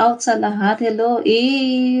 Shout out sa lahat. Hello,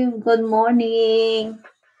 Eve. Good morning.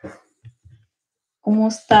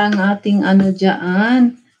 Kumusta ang ating ano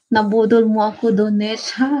dyan? Nabudol mo ako doon,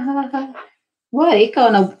 Nesh. Well,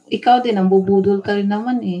 ikaw din, ang bubudol ka rin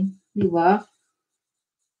naman eh. Di ba?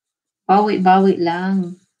 Bawi-bawi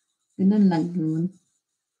lang. Ganun lang yun.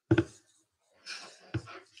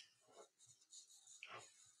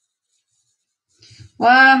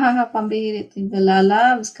 Wah, pambihirit.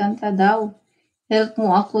 Lalabs, kanta daw. Help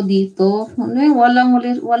mo ako dito. Ano yung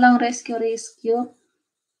walang rescue.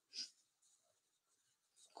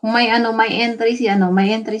 Kung may entry si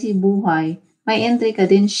Buhay. May entry ka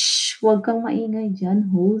din. Shh, huwag kang maingay dyan,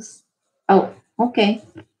 host. Oh, okay.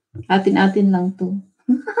 Atin-atin lang to.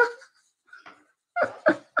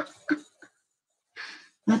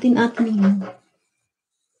 Atin-atin lang.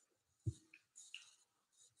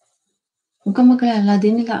 Huwag kang maglala,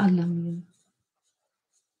 din nila alam yun.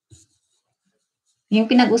 Yung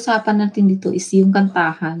pinag-usapan natin dito is yung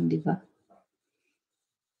kantahan, di ba?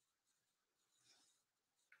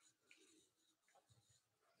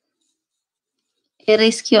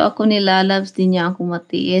 I-rescue ako ni Lalabs, di niya ako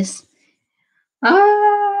matiis.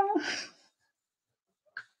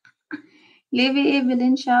 Libby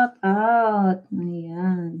Evelyn, shout out.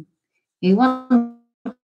 Ayan. Iwan.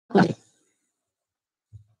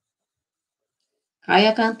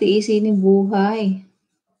 Kaya kang tiisin ni buhay.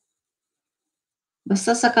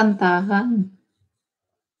 Basta sa kantahan.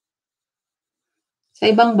 Sa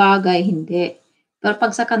ibang bagay, hindi. Pero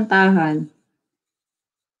pag sa kantahan,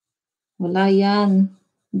 wala yan.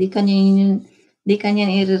 Di kanya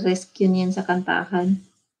i-rescue niyan sa kantahan.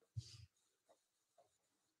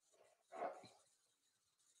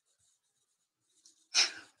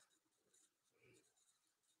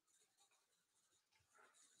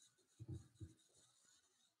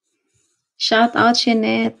 Shout out,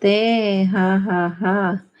 Shinete. Ha, ha,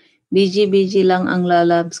 ha. Busy lang ang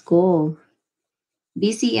lalabs ko.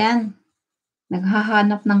 Busy yan.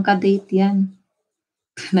 Naghahanap ng kadate yan.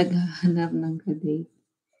 Naghahanap ng kadate.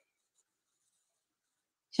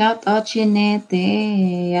 Shout out, Shinete.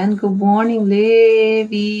 Yan, good morning,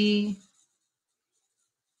 Levi.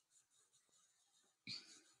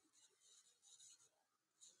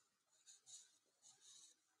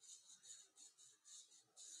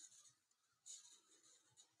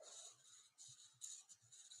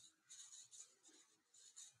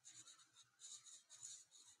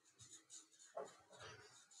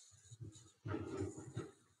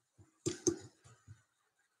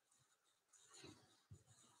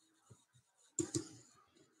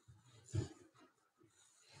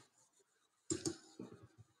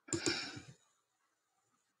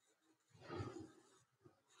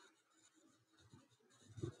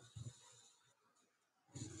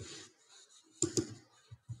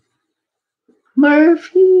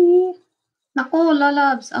 Murphy! Naku,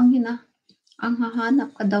 lalabs, ang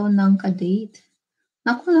hahanap ka daw ng ka-date.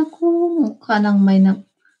 Naku, mukha ng may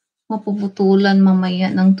mapuputulan mamaya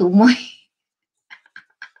ng tumoy.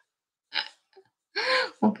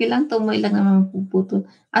 Okay lang, tumoy lang naman mapuputol.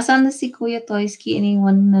 Asan na si Kuya Toysky?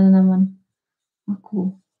 Iniwan na naman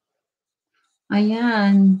ako.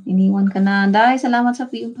 Ayan, iniwan ka na. Day, salamat sa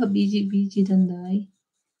yung pa-BG-BG dan, Day.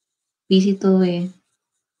 Busy to eh.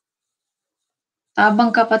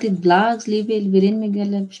 Tabang Kapatid Vlogs, Libe Elvirin, mega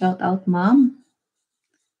love shout out, ma'am.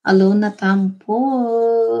 Alona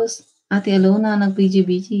Tampos. Ate Alona,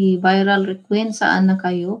 nag-BG-BG. Viral request, saan na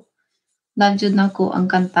kayo? Nandiyan na ko ang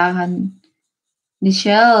kantahan.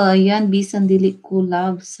 Michelle, ayan, bisan dili ko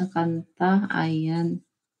love sa kanta. Ayan.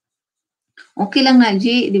 Okay lang na,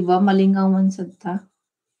 G, di ba? Malingaw man sa ta.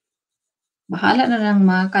 Bahala na lang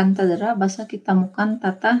makanta dara, basta kita mo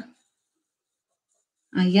kanta ta.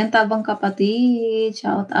 Ayan, Tabang Kapatid,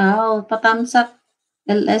 shout out. Patamsak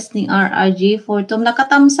LS ni RRG Fortum.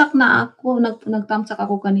 Nakatamsak na ako, nagtamsak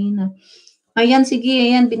ako kanina. Ayan, sige,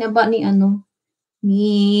 ayan, binaba ni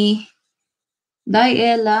ni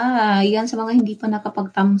Diella. Ayan, sa mga hindi pa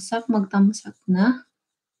nakapagtamsak, magtamsak na.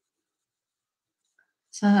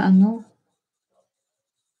 Sa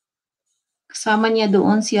kasama niya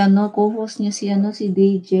doon si co-host niya si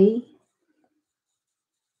DJ.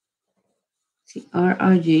 Si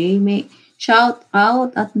RRJ. May shout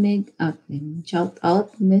out at shout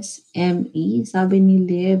out Miss ME, sabi ni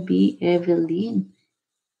Levi Evelyn.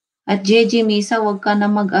 At JJ Misa, wag ka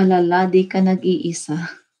na mag-alala, di ka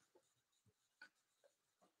nag-iisa.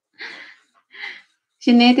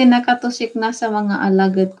 Sinete nakatusik na sa mga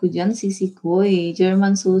alagad ko dyan, si Sikoy,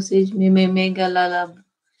 German sausage, may mega love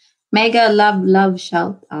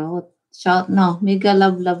shout out. Mega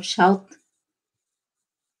love shout.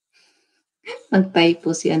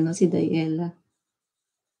 Nag-typo si Diella.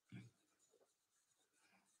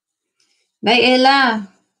 Diella,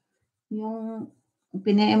 yung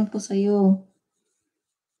pina-M ko sa'yo.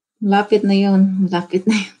 Malapit na yun.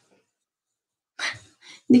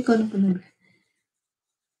 Hindi ko na panag.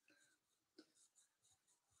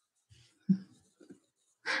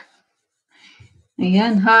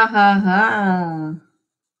 Ayan, ha.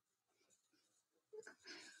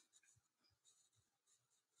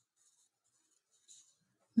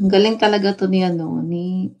 Ang galing talaga to ni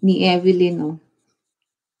Evelyn, oh.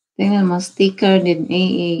 Tingnan mo, sticker din,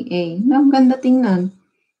 AAA. Ang ganda tingnan.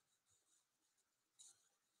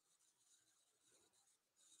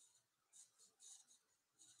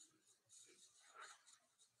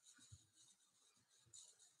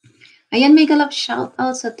 Ayan, may galap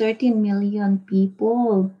shoutout sa 13 million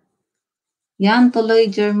people. Yan,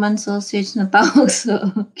 tuloy German sausage na tawag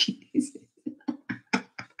sa cookies.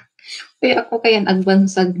 Kaya ako kaya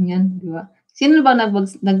nagbansag niyan, di ba? Sino ba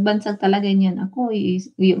nagbansag talaga niyan? Ako,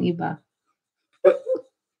 yung iba.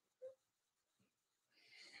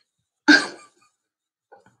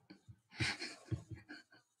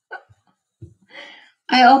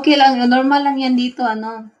 Ay, okay lang. Normal lang yan dito,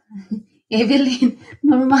 Evelyn,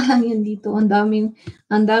 normal lang yan dito. Ang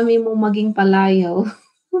dami mong maging palayaw.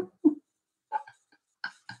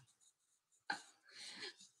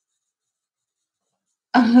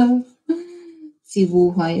 Si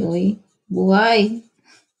Buhay, oy. Buhay.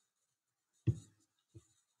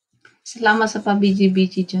 Salamat sa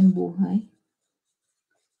pa-BG-BG dyan, Buhay.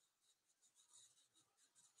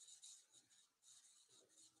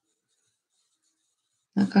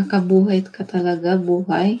 Nakakabuhay ka talaga,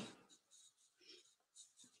 Buhay.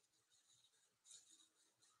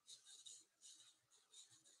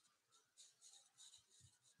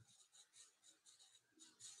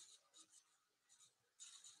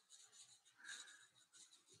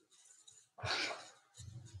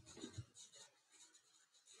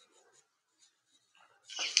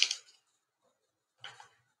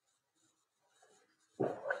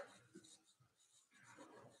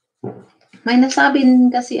 May nasabi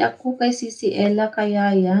kasi ako kay si Ella, kaya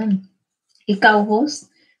yan. Ikaw, host,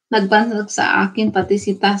 nagbansag sa akin, pati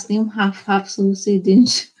si Tasnim, half-half susi din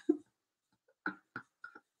siya.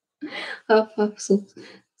 Half-half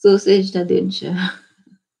sausage na din siya.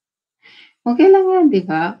 Okay lang yan, di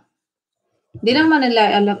ba? Hindi naman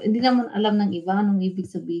alam ng iba anong ibig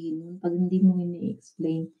sabihin nun pag hindi mo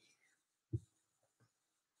ini-explain.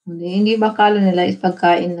 Hindi ba kala nila is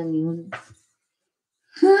pagkain lang yun?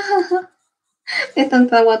 Itong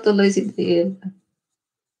tawa tuloy si Dale.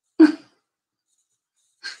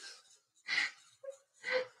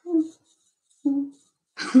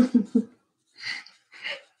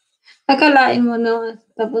 Akalain mo, no?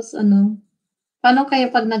 Tapos Paano kaya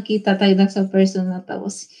 'pag nagkita tayo na sa personal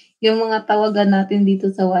tapos yung mga tawagan natin dito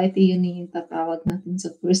sa YT yun yung tatawag natin sa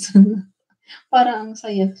personal. Parang ang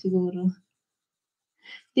saya siguro.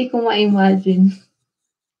 Di ko ma-imagine.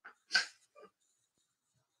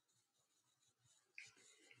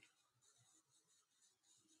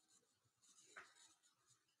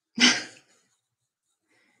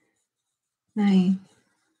 Ay,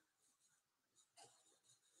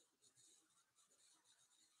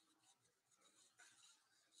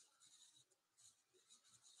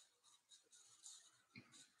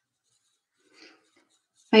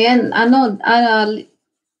 ayan ano,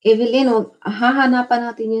 Evelyn, hahanapan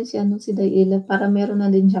natin yun si ano, si Daiela para meron na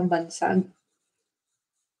din siyang bansag.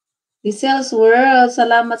 Giselle's World,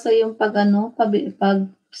 salamat sa iyong pag-ano,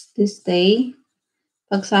 pag-stay,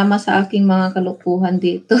 pagsama sa aking mga kalokohan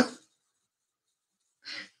dito.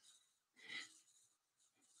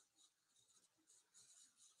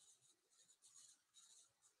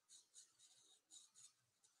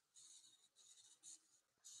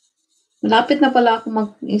 Malapit na pala ako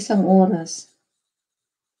mag-isang oras.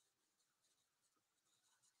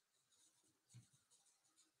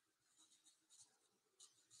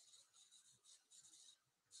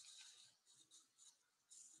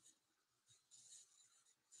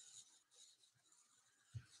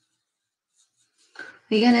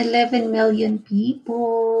 Ayan, 11 million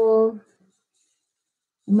people.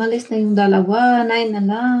 Umalis na yung dalawa, 9 na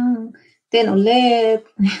lang, 10 ulit.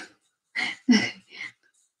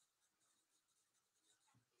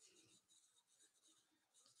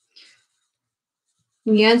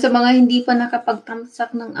 Yan, sa mga hindi pa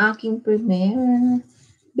nakapagtamsak ng aking premiere,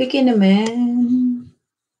 biki naman.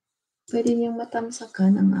 Pwede niyong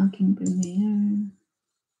matamsakan ang aking premiere.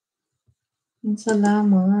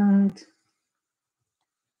 Salamat.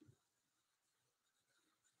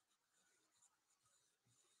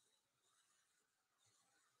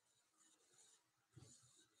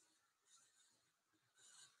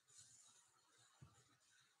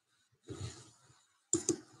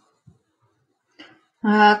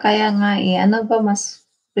 Kaya nga eh, ano ba mas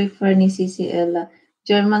prefer ni Sisi Ella?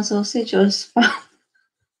 German sausage or spam?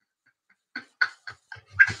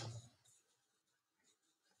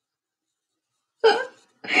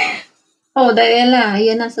 Oh, Daela,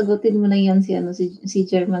 ayan na, sagutin mo na yan si, ano, si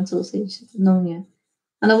German sausage. Tanong niya.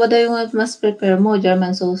 Ano ba daw yung mas prefer mo?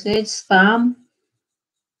 German sausage, spam,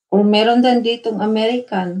 or meron din ditong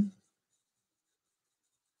American?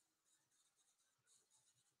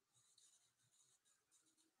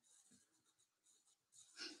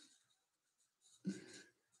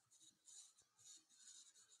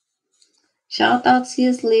 Shout out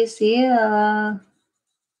sis Licia.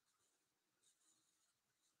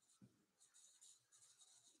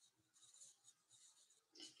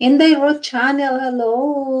 Inday Root channel,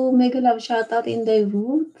 hello. Mega love shout out Inday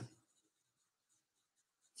Root.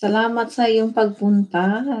 Salamat sa iyong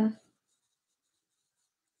pagpunta.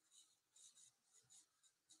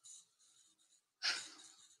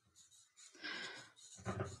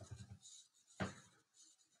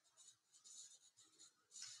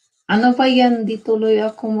 Ano pa yan, di tuloy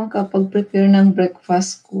ako makapag-prepare ng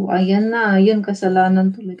breakfast ko. Ayan na, yun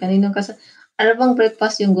kasalanan tuloy. Kaninong ano bang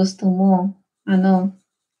breakfast yung gusto mo? Ano?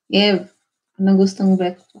 Ev, anong gustong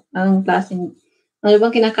breakfast? Anong klaseng, ano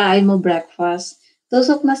bang kinakain mo breakfast?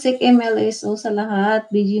 Tusok na sick MLSO sa lahat.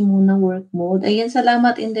 BG muna work mode. Ayan,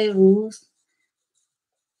 salamat Inday Ruth.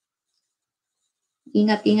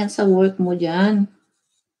 Ingat-ingat sa work mo dyan.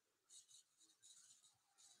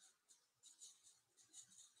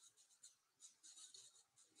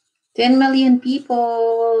 10 million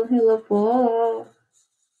people. Hello po.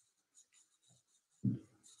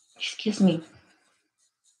 Excuse me.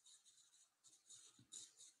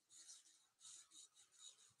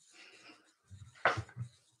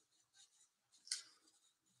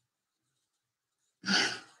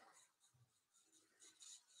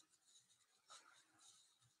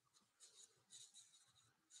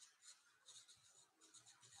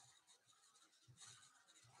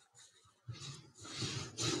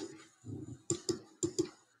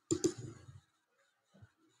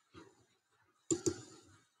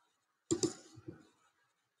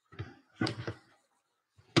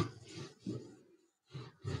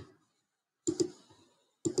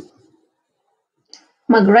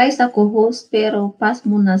 Mag-rice ako host pero pass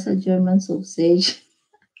muna sa German sausage.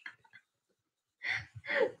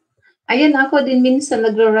 Ayan ako din minsan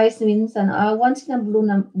nagre-rice minsan. Once na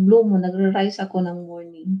blue mo nagre-rice ako ng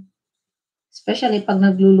morning. Especially pag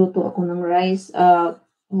nagluluto ako ng rice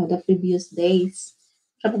the previous days.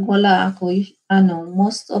 Kapag wala ako,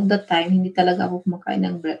 most of the time hindi talaga ako kumakain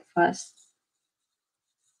ng breakfast.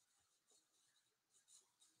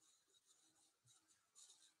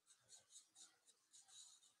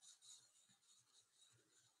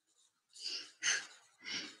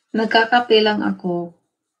 Nagkakape lang ako.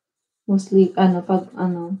 Mostly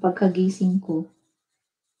pagkagising ko,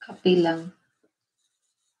 kape lang.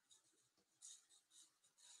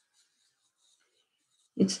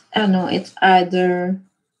 It's either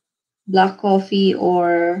black coffee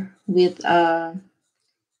or with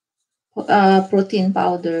protein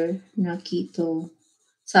powder na keto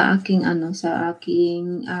sa aking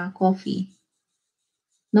coffee.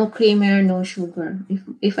 No creamer, no sugar.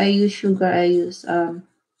 If I use sugar, I use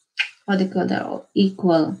what do you call that?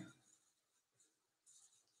 Equal.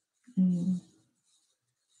 Mm.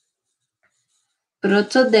 Pero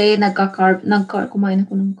today kumain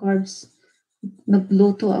ako ng carbs.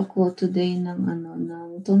 Nagluto ako today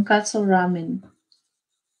ng tonkatsu ramen.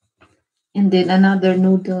 And then another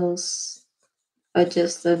noodles.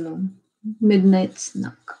 Just midnight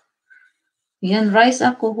snack. Yan, rice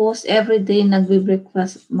ako, host everyday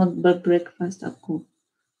magbe-breakfast ako.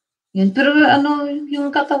 Yan, pero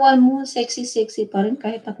yung katawan mo, sexy pa rin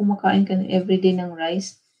kahit na kumakain ka everyday ng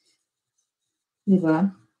rice. Di ba?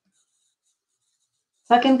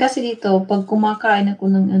 Sa akin kasi dito, pag kumakain ako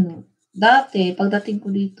ng dati, pagdating ko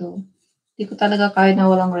dito, hindi ko talaga kaya na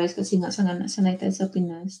walang rice kasi nga sanay tayo sa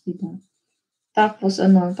Pinas, di ba? Tapos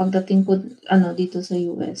pagdating ko dito sa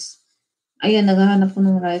US, ayan, naghahanap ko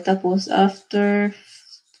ng rice. Tapos after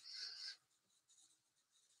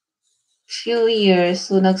few years,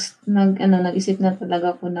 so nag-isip na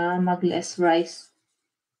talaga ako na mag-less rice.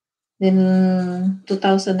 Then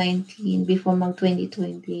 2019, before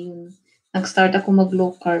mag-2020, nag-start ako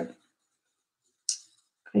mag-low carb.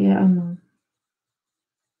 Kaya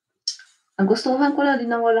nagustuhan ko na din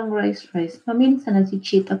na walang rice. Paminsan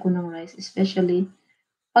nag-cheat ako ng rice, especially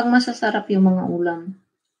pag masasarap yung mga ulam.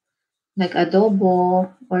 Like adobo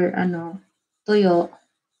or tuyo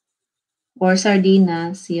or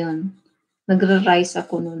sardinas, yun. Nagra-rice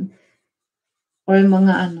ako nun. Or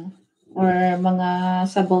mga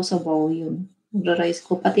sabaw-sabaw yun. Nagra-rice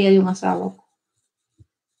ko. Pati yung asawa ko.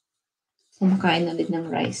 Kumakain na din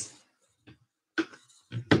ng rice.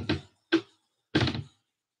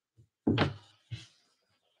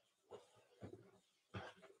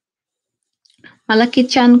 Malaki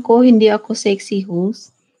tiyan ko, hindi ako sexy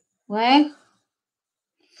host. Well,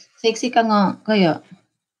 sexy ka nga, kaya.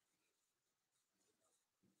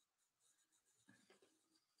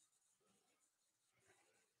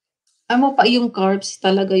 Pa yung carbs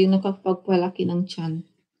talaga yung nakapagpalaki ng tiyan.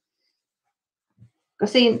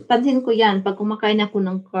 Kasi pansin ko yan, pag kumakain ako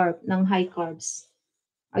ng high carbs,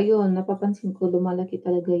 ayun, napapansin ko lumalaki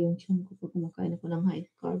talaga yung tiyan ko pag kumakain ako ng high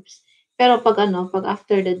carbs. Pero pag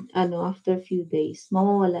after few days,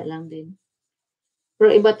 mawawala lang din.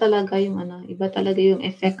 Pero iba talaga yung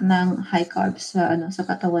effect ng high carbs sa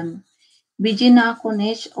katawan. Biji na ako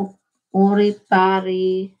niche ori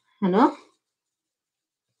pari,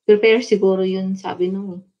 prepare siguro yun sabi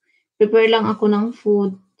nung. Prepare lang ako ng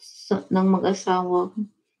food ng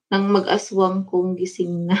mag-aswang kong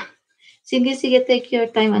gising na. Sige, take your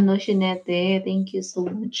time, Shinete. Thank you so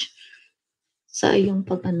much sa iyong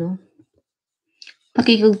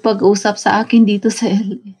pakikipag-usap sa akin dito sa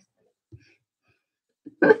LA.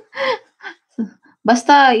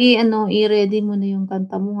 Basta i-ready mo na yung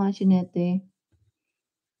kanta mo ha, Shinete.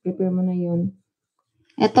 Prepare mo na yun.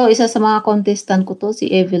 Ito, isa sa mga contestant ko to, si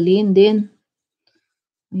Evelyn din.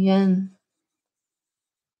 Ayan.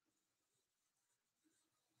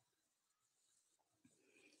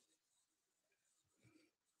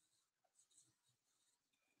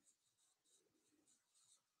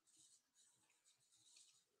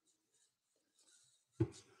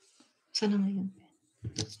 Sana ngayon.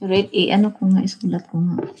 Right, isulat ko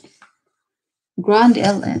nga. Grand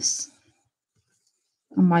LS.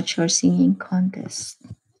 Amateur Singing Contest.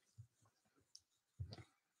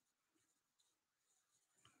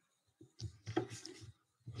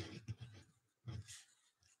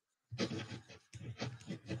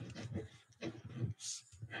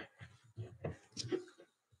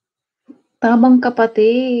 Tabang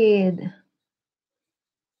kapatid.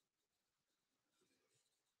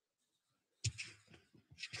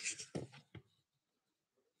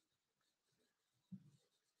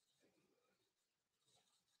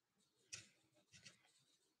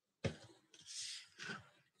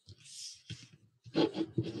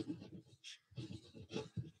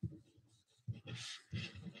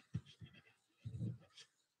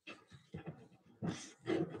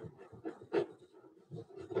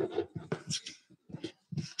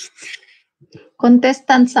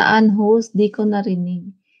 Contestant saan, host? Di ko narinig.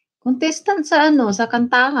 Contestant sa sa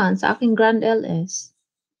kantahan, sa aking Grand LS.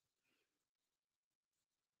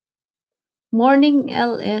 Morning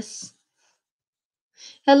LS.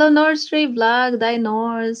 Hello, North Vlog. Die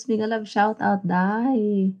North. Mega love shout out,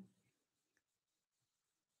 die.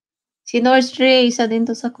 Si North isa din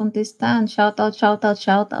to sa contestant. Shout out, shout out,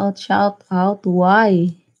 shout out, shout out.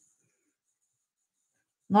 Why?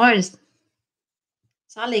 North,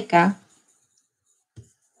 sali ka.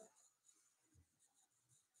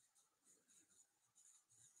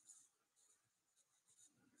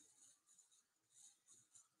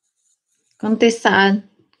 Contest saan?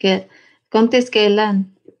 Contest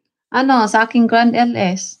kailan? Ano, sa aking Grand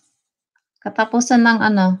LS. Katapusan ng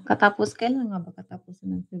ano, kailan nga ba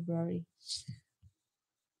katapusan ng February?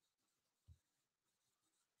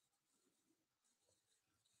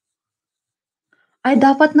 Ay,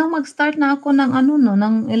 dapat nang mag-start na ako ng ano no,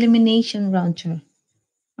 ng elimination round, siya.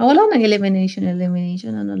 Wala nang elimination,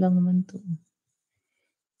 ano lang naman 'to.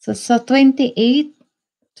 Sa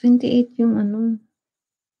 28 yung ano,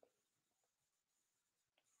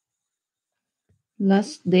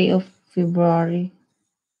 last day of February.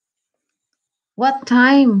 What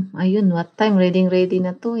time? Ayun, what time? Ready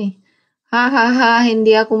na 'to, eh. Ha, ha, ha,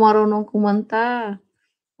 hindi ako marunong kumanta.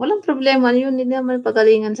 Walang problema yun, hindi naman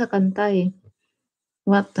pagalingan sa kanta, eh.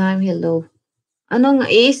 What time? Hello. Ano nga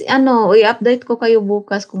is ano, i-update ko kayo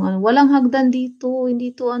bukas kung ano. Walang hagdan dito, hindi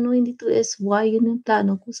 'to ano, hindi 'to SY, yun yung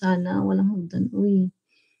plano ko sana, walang hagdan, uy.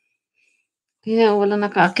 Kaya walang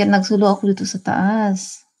nakaakyat, nagsulo ako dito sa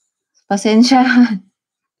taas. Pasensya,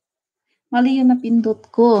 mali yung napindot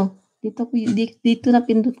ko. Dito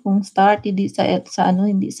napindot kong start, hindi sa ano,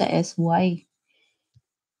 hindi sa SY.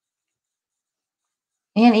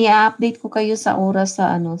 Ayan, i-update ko kayo sa oras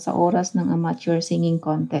sa ano, sa oras ng amateur singing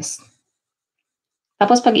contest.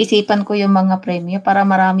 Tapos pag-isipan ko yung mga premyo para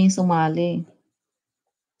maraming sumali.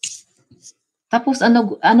 Tapos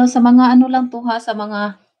ano sa mga ano lang 'to ha, sa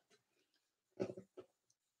mga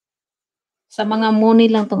muni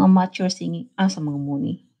lang 'tong amateur singing. Sa mga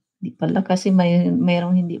muni. Di pala kasi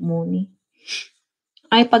mayroong hindi muni.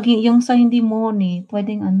 Ay, pag yung sa hindi muni,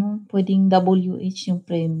 pwedeng ano, pwedeng WH yung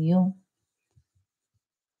premyo.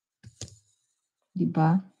 Di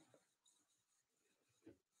ba?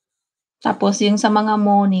 Tapos yung sa mga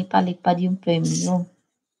muni, palipad yung premyo.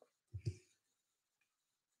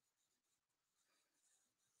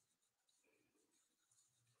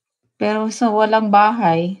 Pero sa walang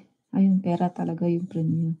bahay, ayun, pera talaga yung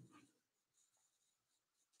premyo.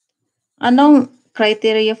 Anong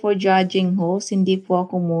criteria for judging host? Hindi po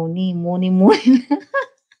ako muni. Muni.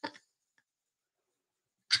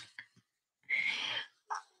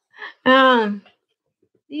 Ah,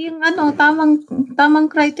 yung ano, tamang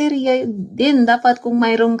criteria din. Dapat kung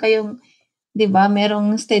mayroon kayong, di ba,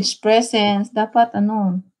 mayroong stage presence, dapat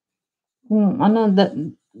ano, kung ano,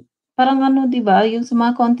 parang ano, di ba, yung sa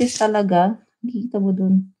mga contest talaga, nakikita mo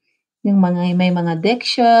dun, yung may mga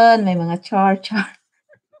diction, may mga char.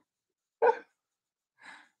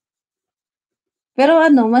 Pero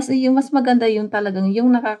ano, mas maganda yung talagang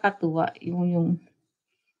yung nakakatuwa, yung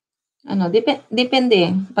ano,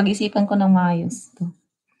 depende. Pag-isipan ko ng maayos 'to.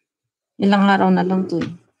 Ilang araw na lang 'to,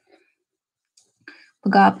 eh.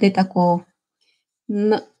 Mag-a-update ako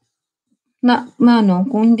na ano,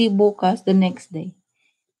 kung hindi bukas, the next day,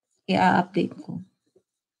 i-a-update ko.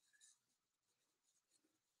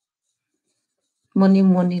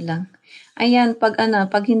 Muni-muni lang. Ayan, 'pag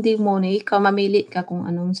hindi muni, ikaw mamili ka kung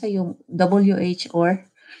anong sa'yo, WH or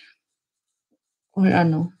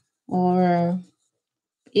ano, or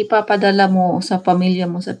ipapadala mo sa pamilya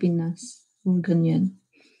mo sa Pinas, yung ganyan.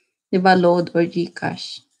 'Di ba, load or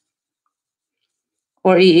GCash.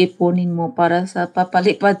 Or iipunin mo para sa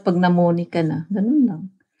papalipad 'pag namuni ka na, gano'n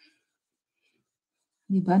lang.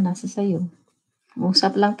 'Di ba, nasa sa'yo.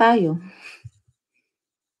 Usap lang tayo.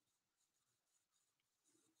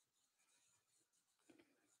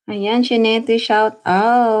 Ayan, Shinete, shout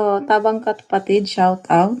out. Tabang Kapatid, shout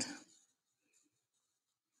out.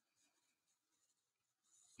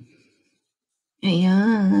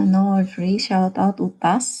 Ayan, Nordry, shout out.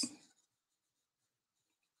 Utas.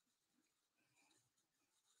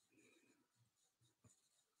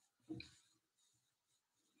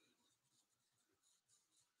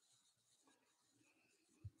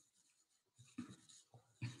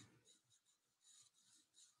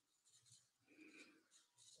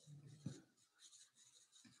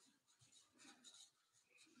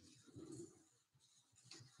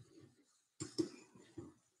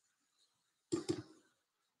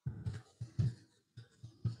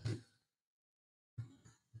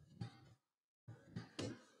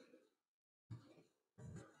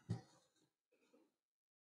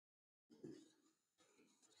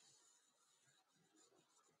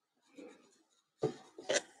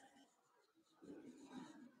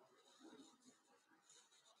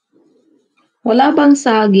 Wala bang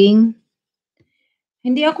saging?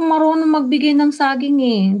 Hindi ako marunong magbigay ng saging,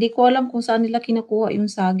 eh. Hindi ko alam kung saan nila kinukuha yung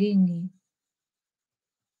saging, eh.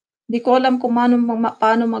 Hindi ko alam kung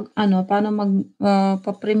paano mag-ano, paano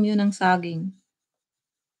pa-premyo ng saging.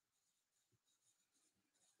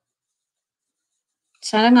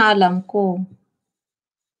 Sana nga alam ko,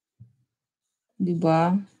 'di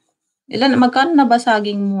ba? Magkano na ba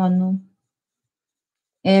saging mo ano?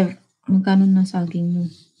 Magkano na saging mo?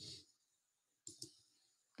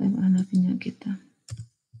 Hanapin nga kita.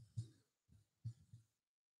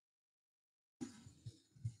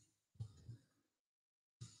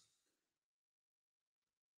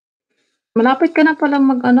 Malapit ka na palang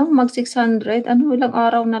mag-ano, mag-600. Ano, ilang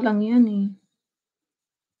araw na lang 'yan, eh.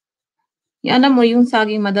 Alam mo yung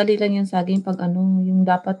saging madali lang yung saging 'pag ano, yung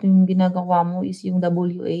dapat yung ginagawa mo is yung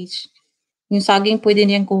WH. Yung saging puwede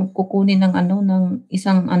niyang kukunin ng ano, ng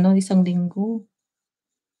isang linggo.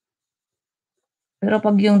 Pero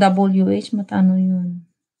 'pag yung WH ano yun,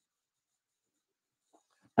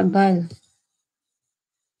 tagal.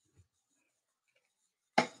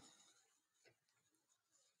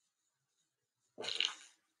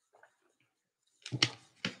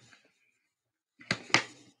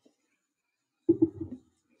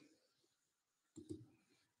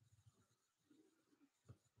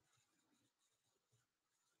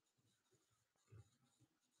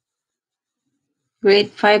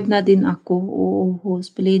 Grade 5 na din ako, oo,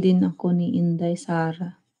 host play din ako ni Inday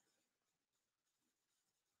Sara.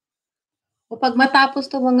 Kapag matapos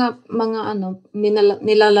 'tong mga ano,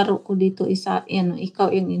 nilalaro ko dito ano,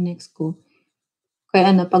 ikaw yung i-next ko.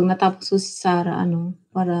 Kaya ano, 'pag natapos ko si Sara ano,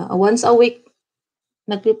 para once a week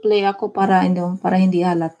nagpe-play ako para hindi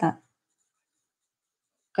halata.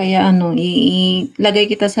 Kaya ano, ilagay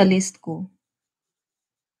kita sa list ko.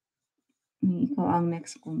 Ikaw ang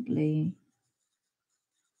next kong play.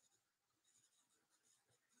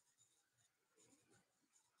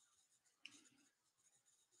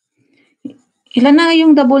 Ilan na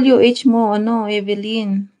yung WH mo ano,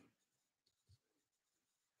 Evelyn?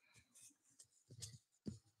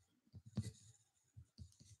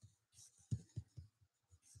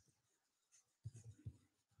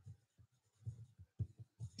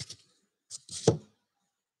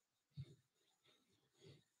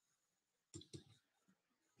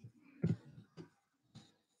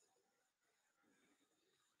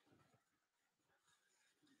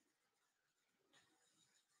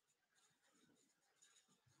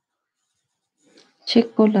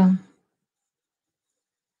 Check ko lang.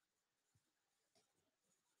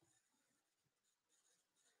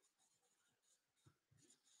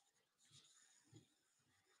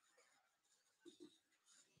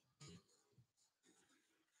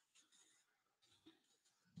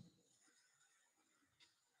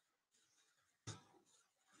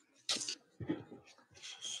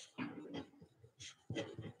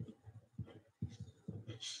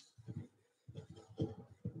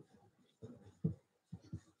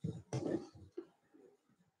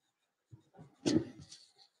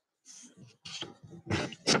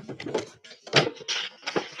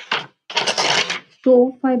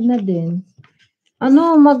 Two 5 na din.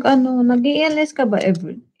 Nag-e-LS ka ba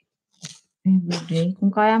everyday?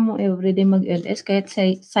 Kung kaya mo everyday mag-LS kahit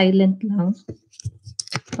silent lang,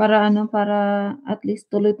 para at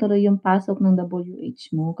least tuloy-tuloy yung pasok ng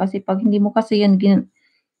WH mo. Kasi 'pag hindi mo kasi yan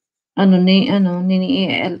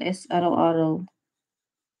nini-e-LS araw-araw,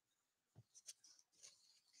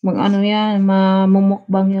 yan,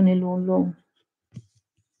 mamumukbang yan ni lolo.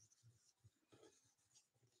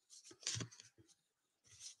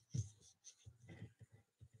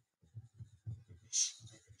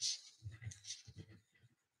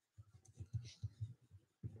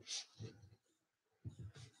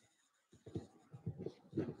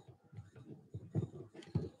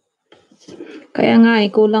 Kaya nga,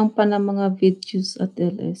 kulang pa ng mga videos at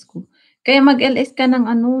LS ko. Kaya mag-LS ka ng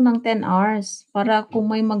 10 hours para kung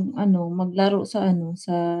may maglaro sa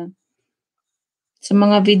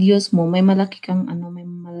mga videos mo, may malaki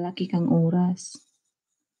kang oras.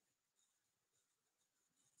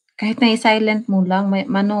 Kahit na i-silent mo lang,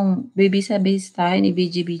 bibisa-bis tayo,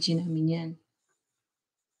 i-BG-BG namin yan.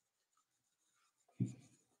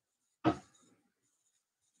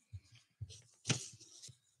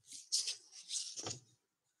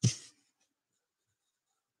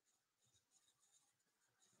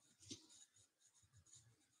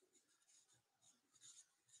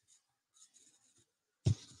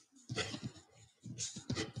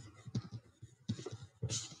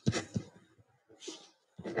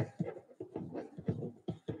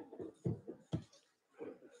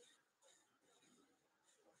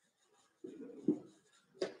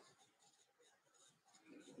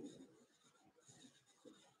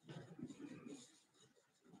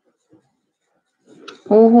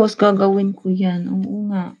 Oo, gagawin ko 'yan, oo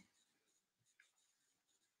nga.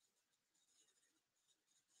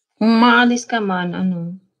 Kung maalis ka man ano,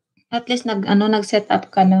 at least nag-ano, nag-set up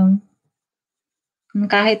ka ng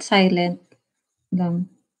kahit silent lang.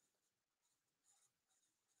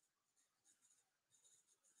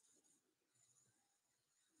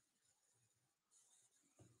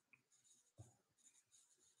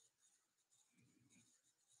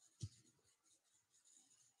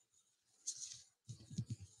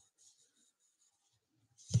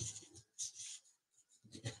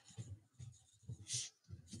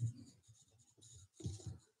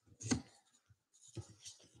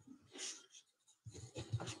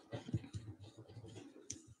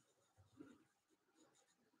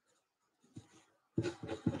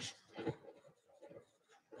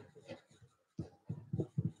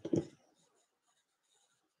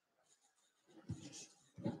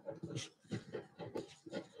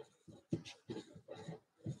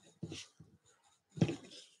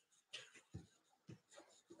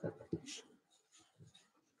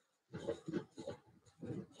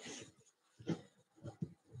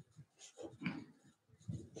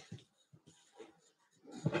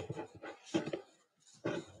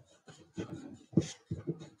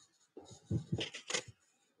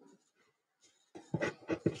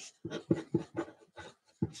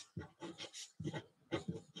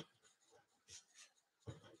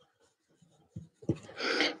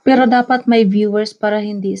 Pero dapat may viewers para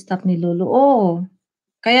hindi stop ni lolo, oo.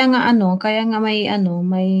 Kaya nga may ano,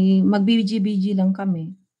 may mag-BG-BG lang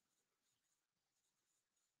kami.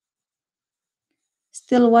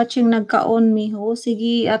 Still watching nagkaon mi, ho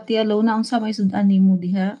sige ate Alona unsa may sudan nimo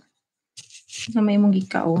diha? Unsa may imong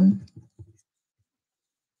gikaon?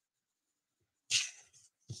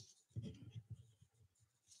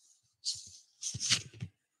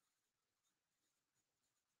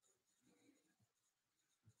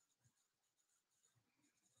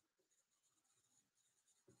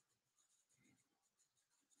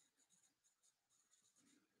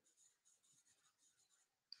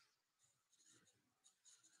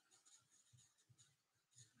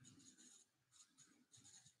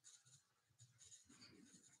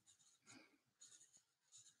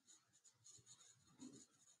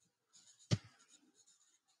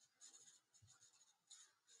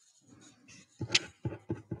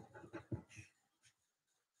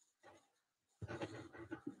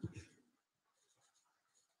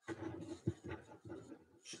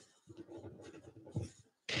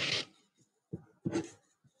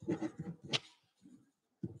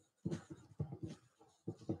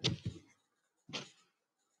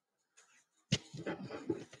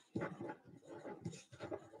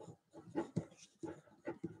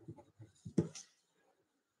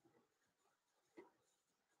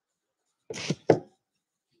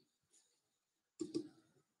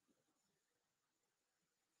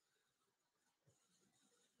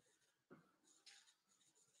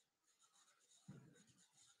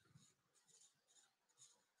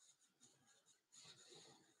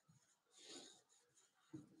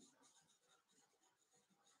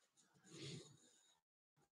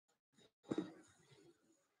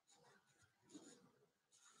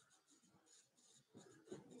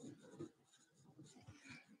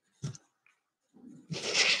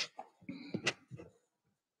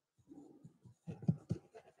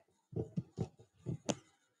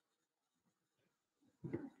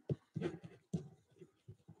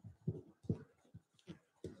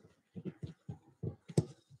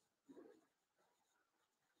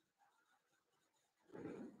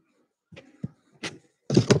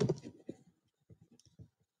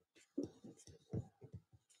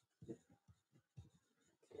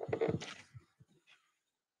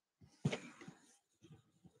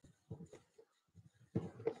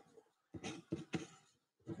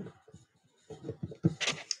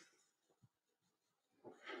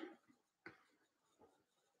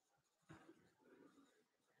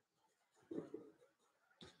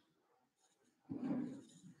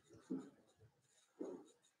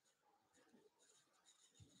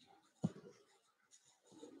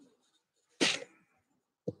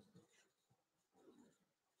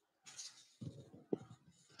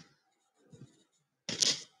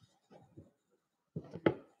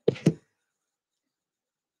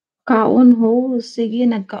 Kaon ho, sige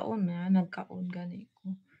nagkaon ha, nagkaon gani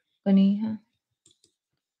ko. Ganiha.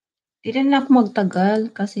 Di rin ako magtagal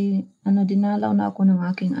kasi ano dinalaw na ako ng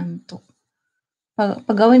aking antok.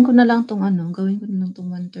 Pagawin ko na lang 'tong ano, gawin ko na lang 'tong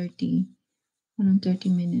 1:30, 30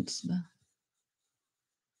 minutes ba.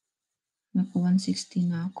 Naka 1:60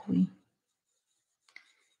 na ako, eh.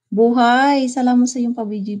 Buhay, salamat sa iyong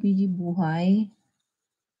pabiji-biji buhay.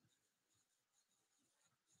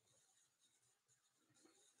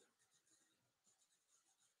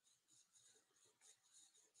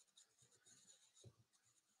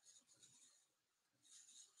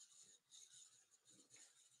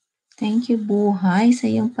 Thank you, buhay, sa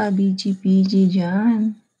iyong pa-BG-BG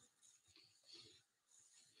dyan.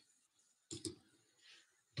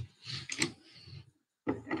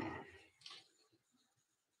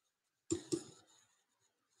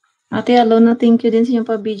 Ate Alona, thank you din sa iyong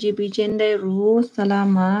pa-BG-BG. Inday Ruth,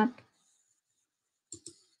 salamat.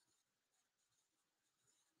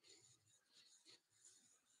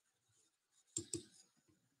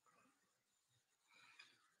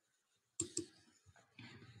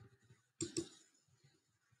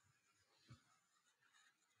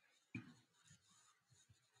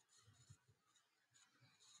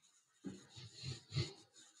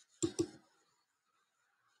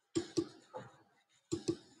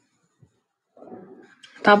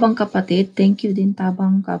 Tabang kapatid, thank you din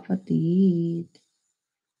tabang kapatid.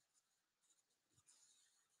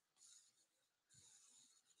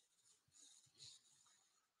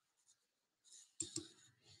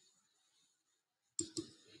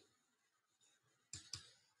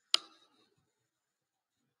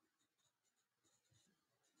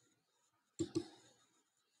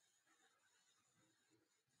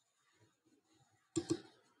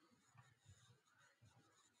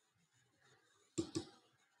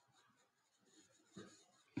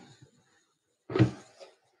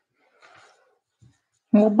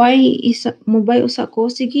 Mubay usa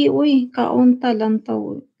ko, sige uy, kaunta lang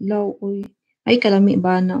taw law uy. Ay kalami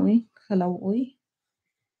ba na uy, kalaw uy.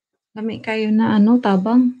 Lami kayo na ano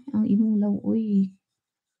tabang ang imong law uy.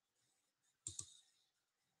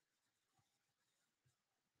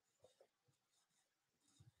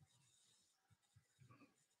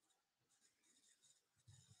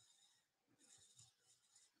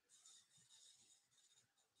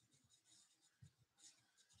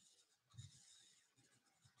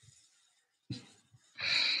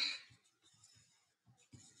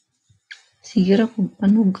 Sige ra kung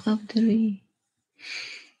panugaw diri.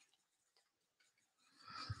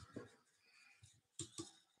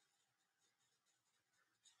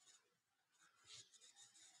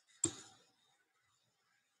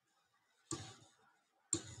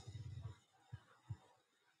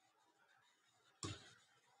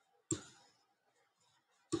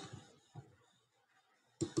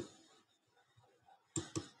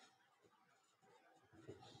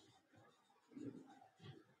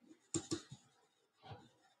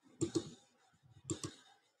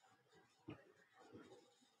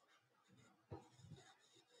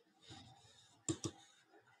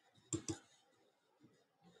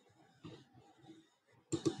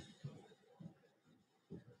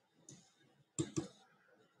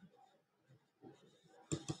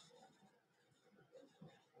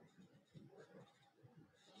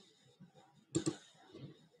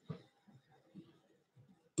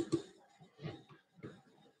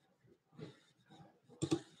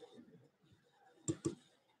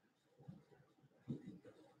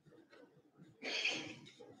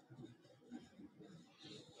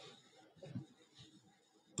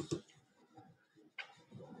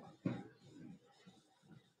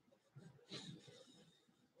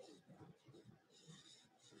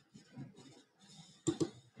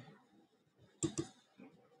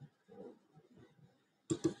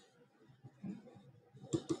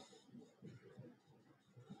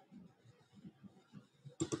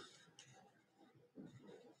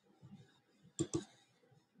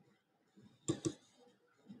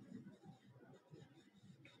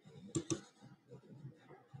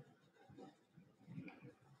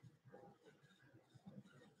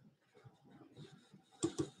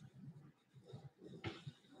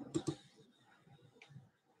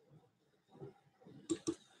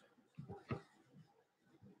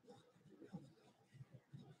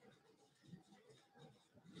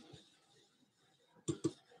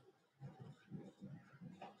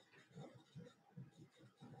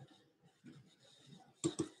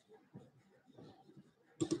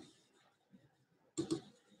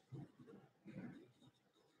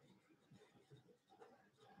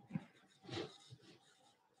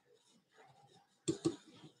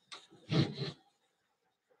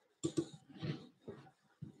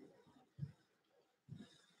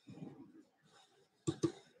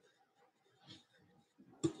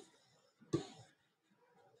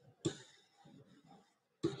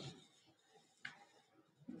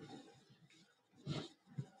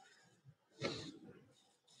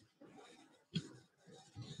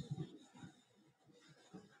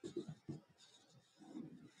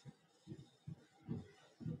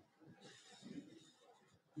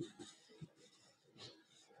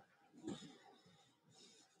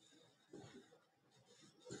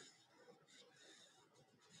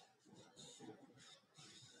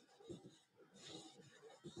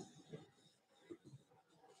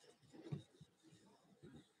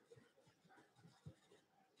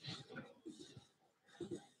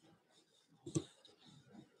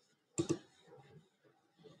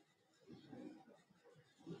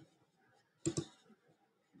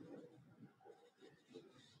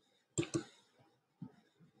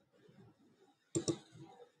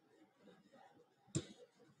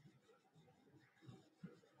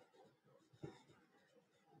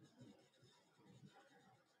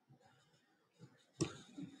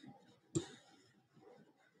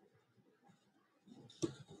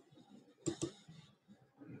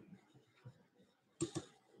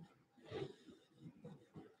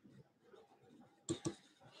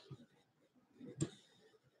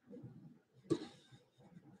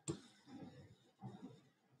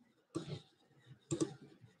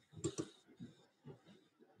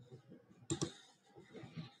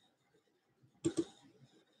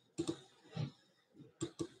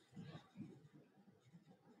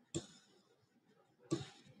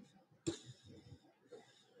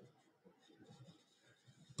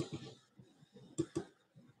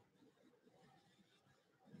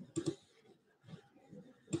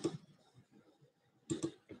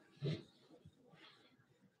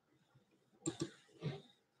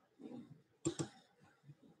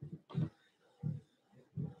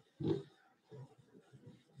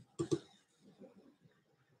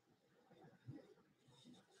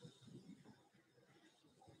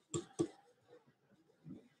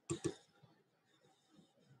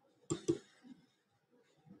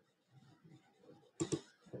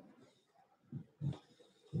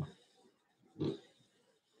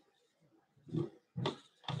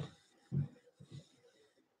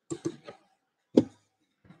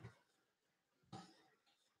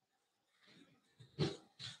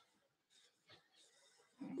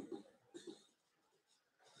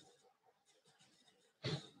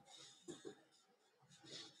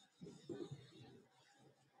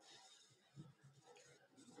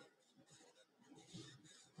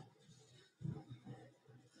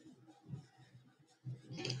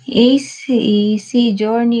 AC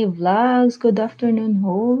Journey Vlogs. Good afternoon,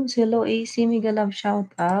 host. Hello, AC. Mega love shout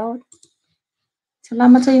out.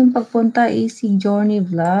 Salamat sa iyong pagpunta, AC Journey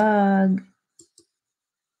Vlog.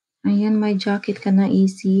 Ayan, may jacket ka na,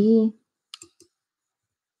 AC.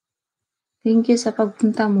 Thank you sa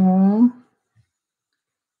pagpunta mo.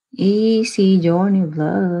 AC Journey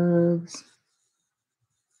Vlogs.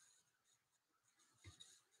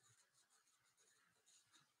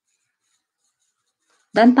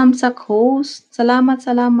 Dan tamsak host. Salamat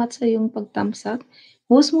sa iyong pagtamsak.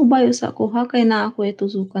 Host mo ba yung sa ako ha? Kaya na ako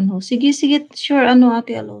itusukan host. Sige, sure,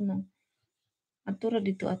 Ate Alona. Atura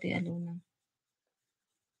dito, Ate Alona.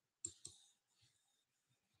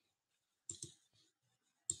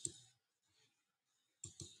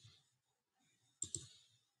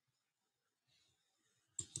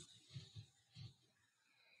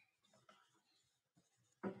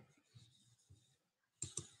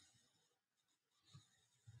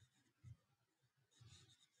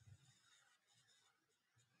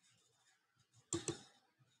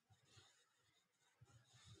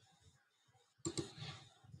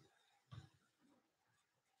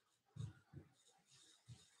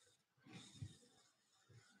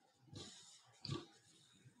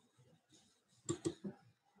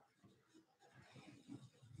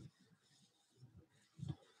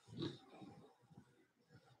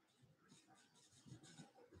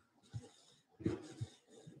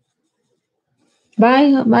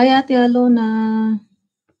 Bye, Ate Alona.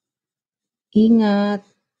 Ingat.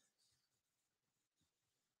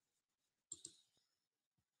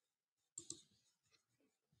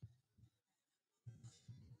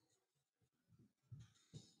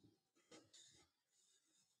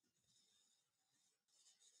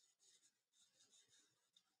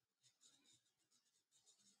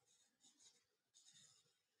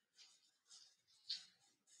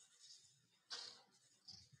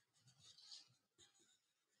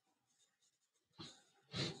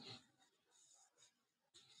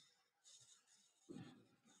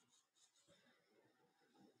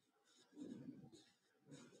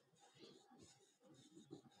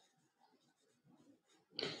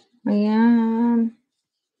 Ayan.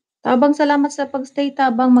 Tabang salamat sa pagstay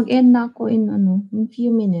tabang mag-end na ako in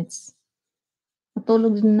few minutes.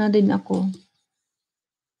 Matulog na din ako.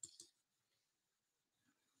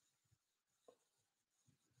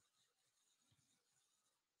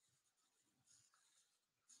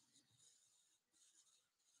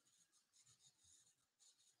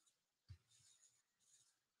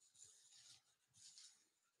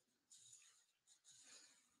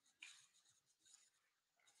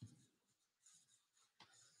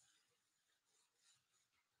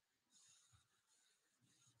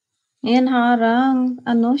 Ayan, harang.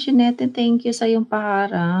 Shinete, thank you sa iyong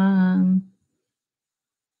paharang.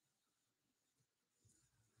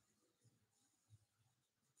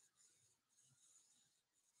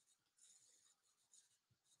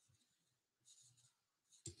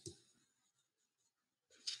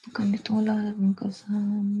 Ganito wala namang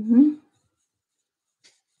kasama.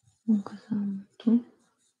 Ang kasama to.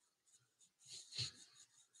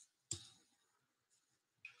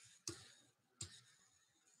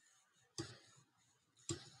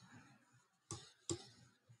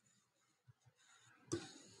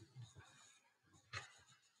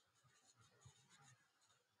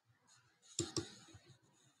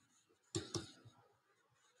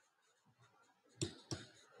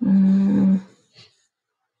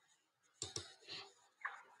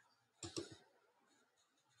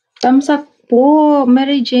 Thumbs up po,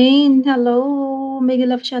 Mary Jane. Hello. Mega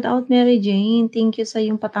love shout out, Mary Jane. Thank you sa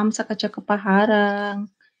iyong patamsak at saka paharang.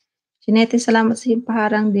 Shinete, salamat sa iyong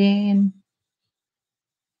paharang din.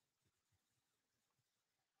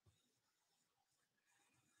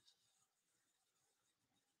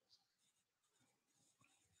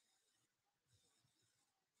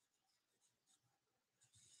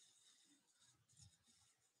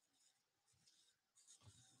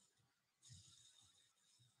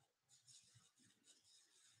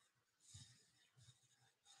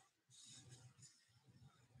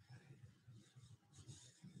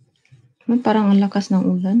 Parang ang lakas ng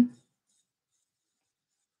ulan.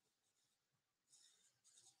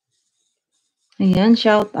 Ayan,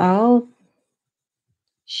 shout out.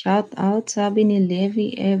 Shout out, sabi ni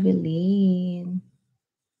Levi Evelyn.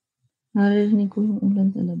 Naririnig ko yung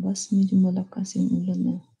ulan sa labas. Medyo malakas yung ulan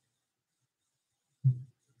na.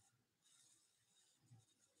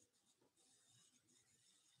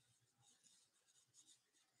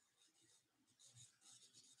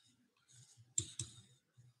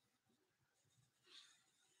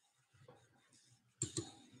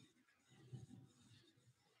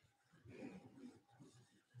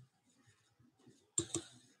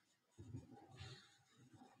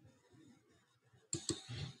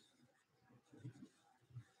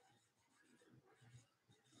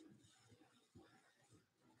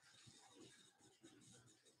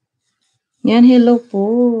 Yan, hello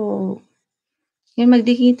po. Yan,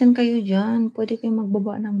 magdikitan kayo dyan. Pwede kayong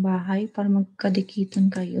magbaba ng bahay para magkadikitan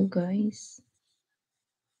kayo, guys.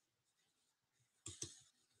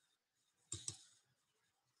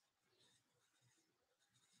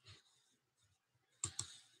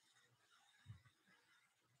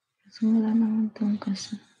 So, wala naman itong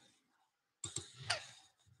kasi.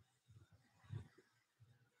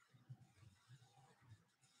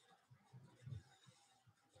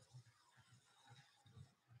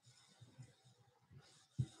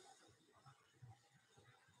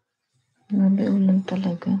 Grabe ulan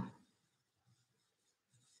talaga.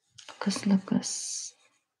 Lakas-lakas.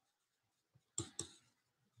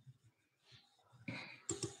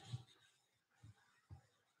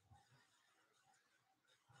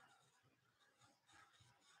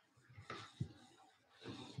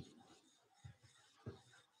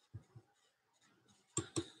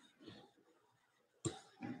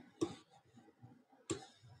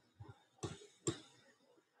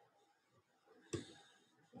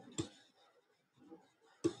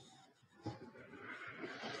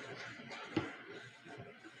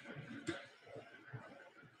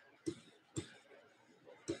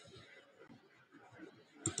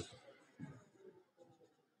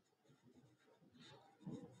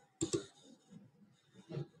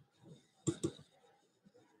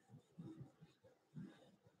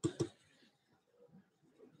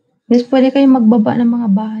 Guys, pwede kayong magbaba ng mga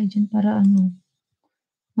bahay dyan para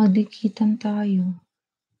magdikitan tayo.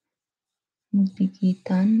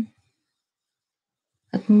 Magdikitan.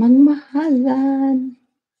 At magmahalan.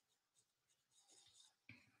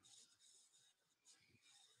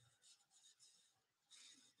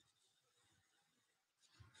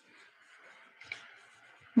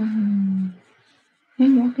 Ay,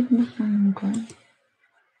 bakit natanggal?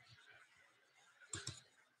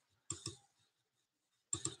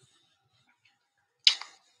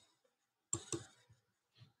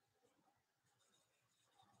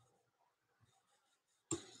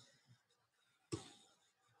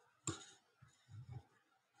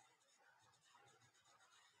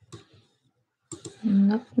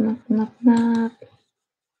 Knock, knock, knock, knock.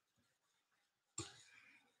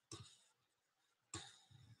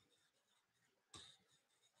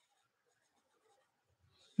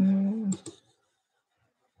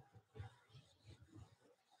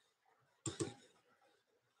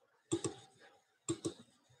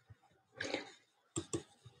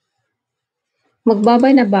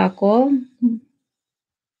 Magbabay na ba ako?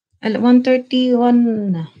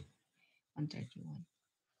 1:31 na. 1:31.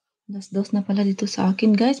 Das-dos na pala dito sa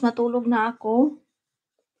akin. Guys, matulog na ako.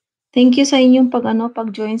 Thank you sa inyong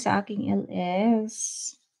pag-join sa aking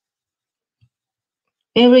LS.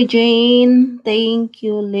 Mary Jane, thank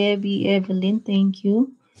you. Levy, Evelyn, thank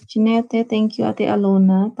you. Jeanette, thank you. Ate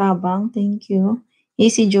Alona, Tabang, thank you.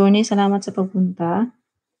 Easy Journey, salamat sa pagpunta.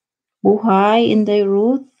 Buhay, Inday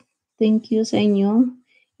Ruth, thank you sa inyo.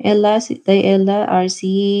 Ella, RC,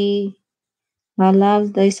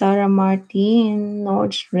 Malab, Sara Martin,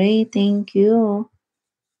 Nordge Ray, thank you.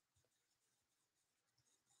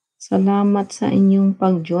 Salamat sa inyong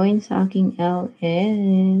pag-join sa aking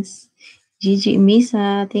LS. Gigi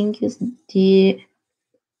Misa, thank you.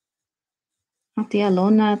 Ate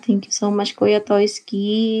Alona, thank you so much. Kuya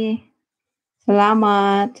Toyski,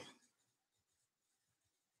 salamat.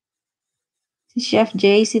 Si Chef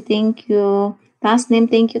JC, thank you. Tasnim,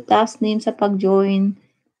 thank you Tasnim sa pag-join.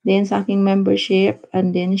 Then sa aking membership.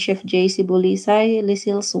 And then Chef JC Bulisay,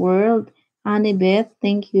 Lucille's World. Annie Beth,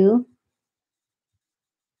 thank you.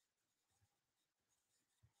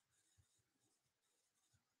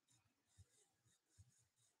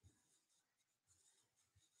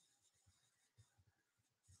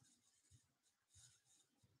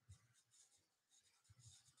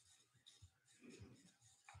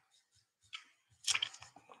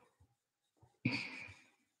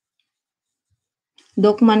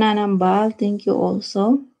 Doc Mananambal, thank you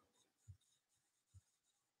also.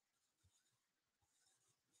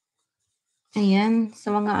 Ayan, sa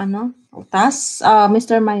mga utas,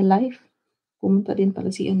 Mr. My Life. Pumunta din pala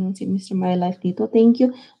si Mr. My Life dito. Thank you.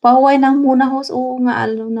 Pahuway na muna host. Oo nga,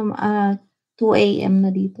 2 a.m. na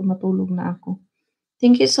dito. Matulog na ako.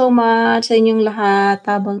 Thank you so much sa inyong lahat.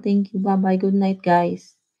 Tabang, thank you. Bye-bye. Good night,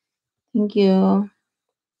 guys. Thank you.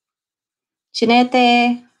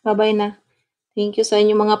 Chinete, bye-bye na. Thank you sa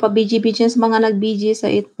inyong mga pa-BG-BG, mga nag-BG sa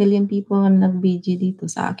 8 million people na nag-BG dito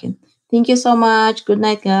sa akin. Thank you so much. Good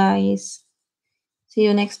night, guys. See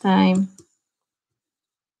you next time.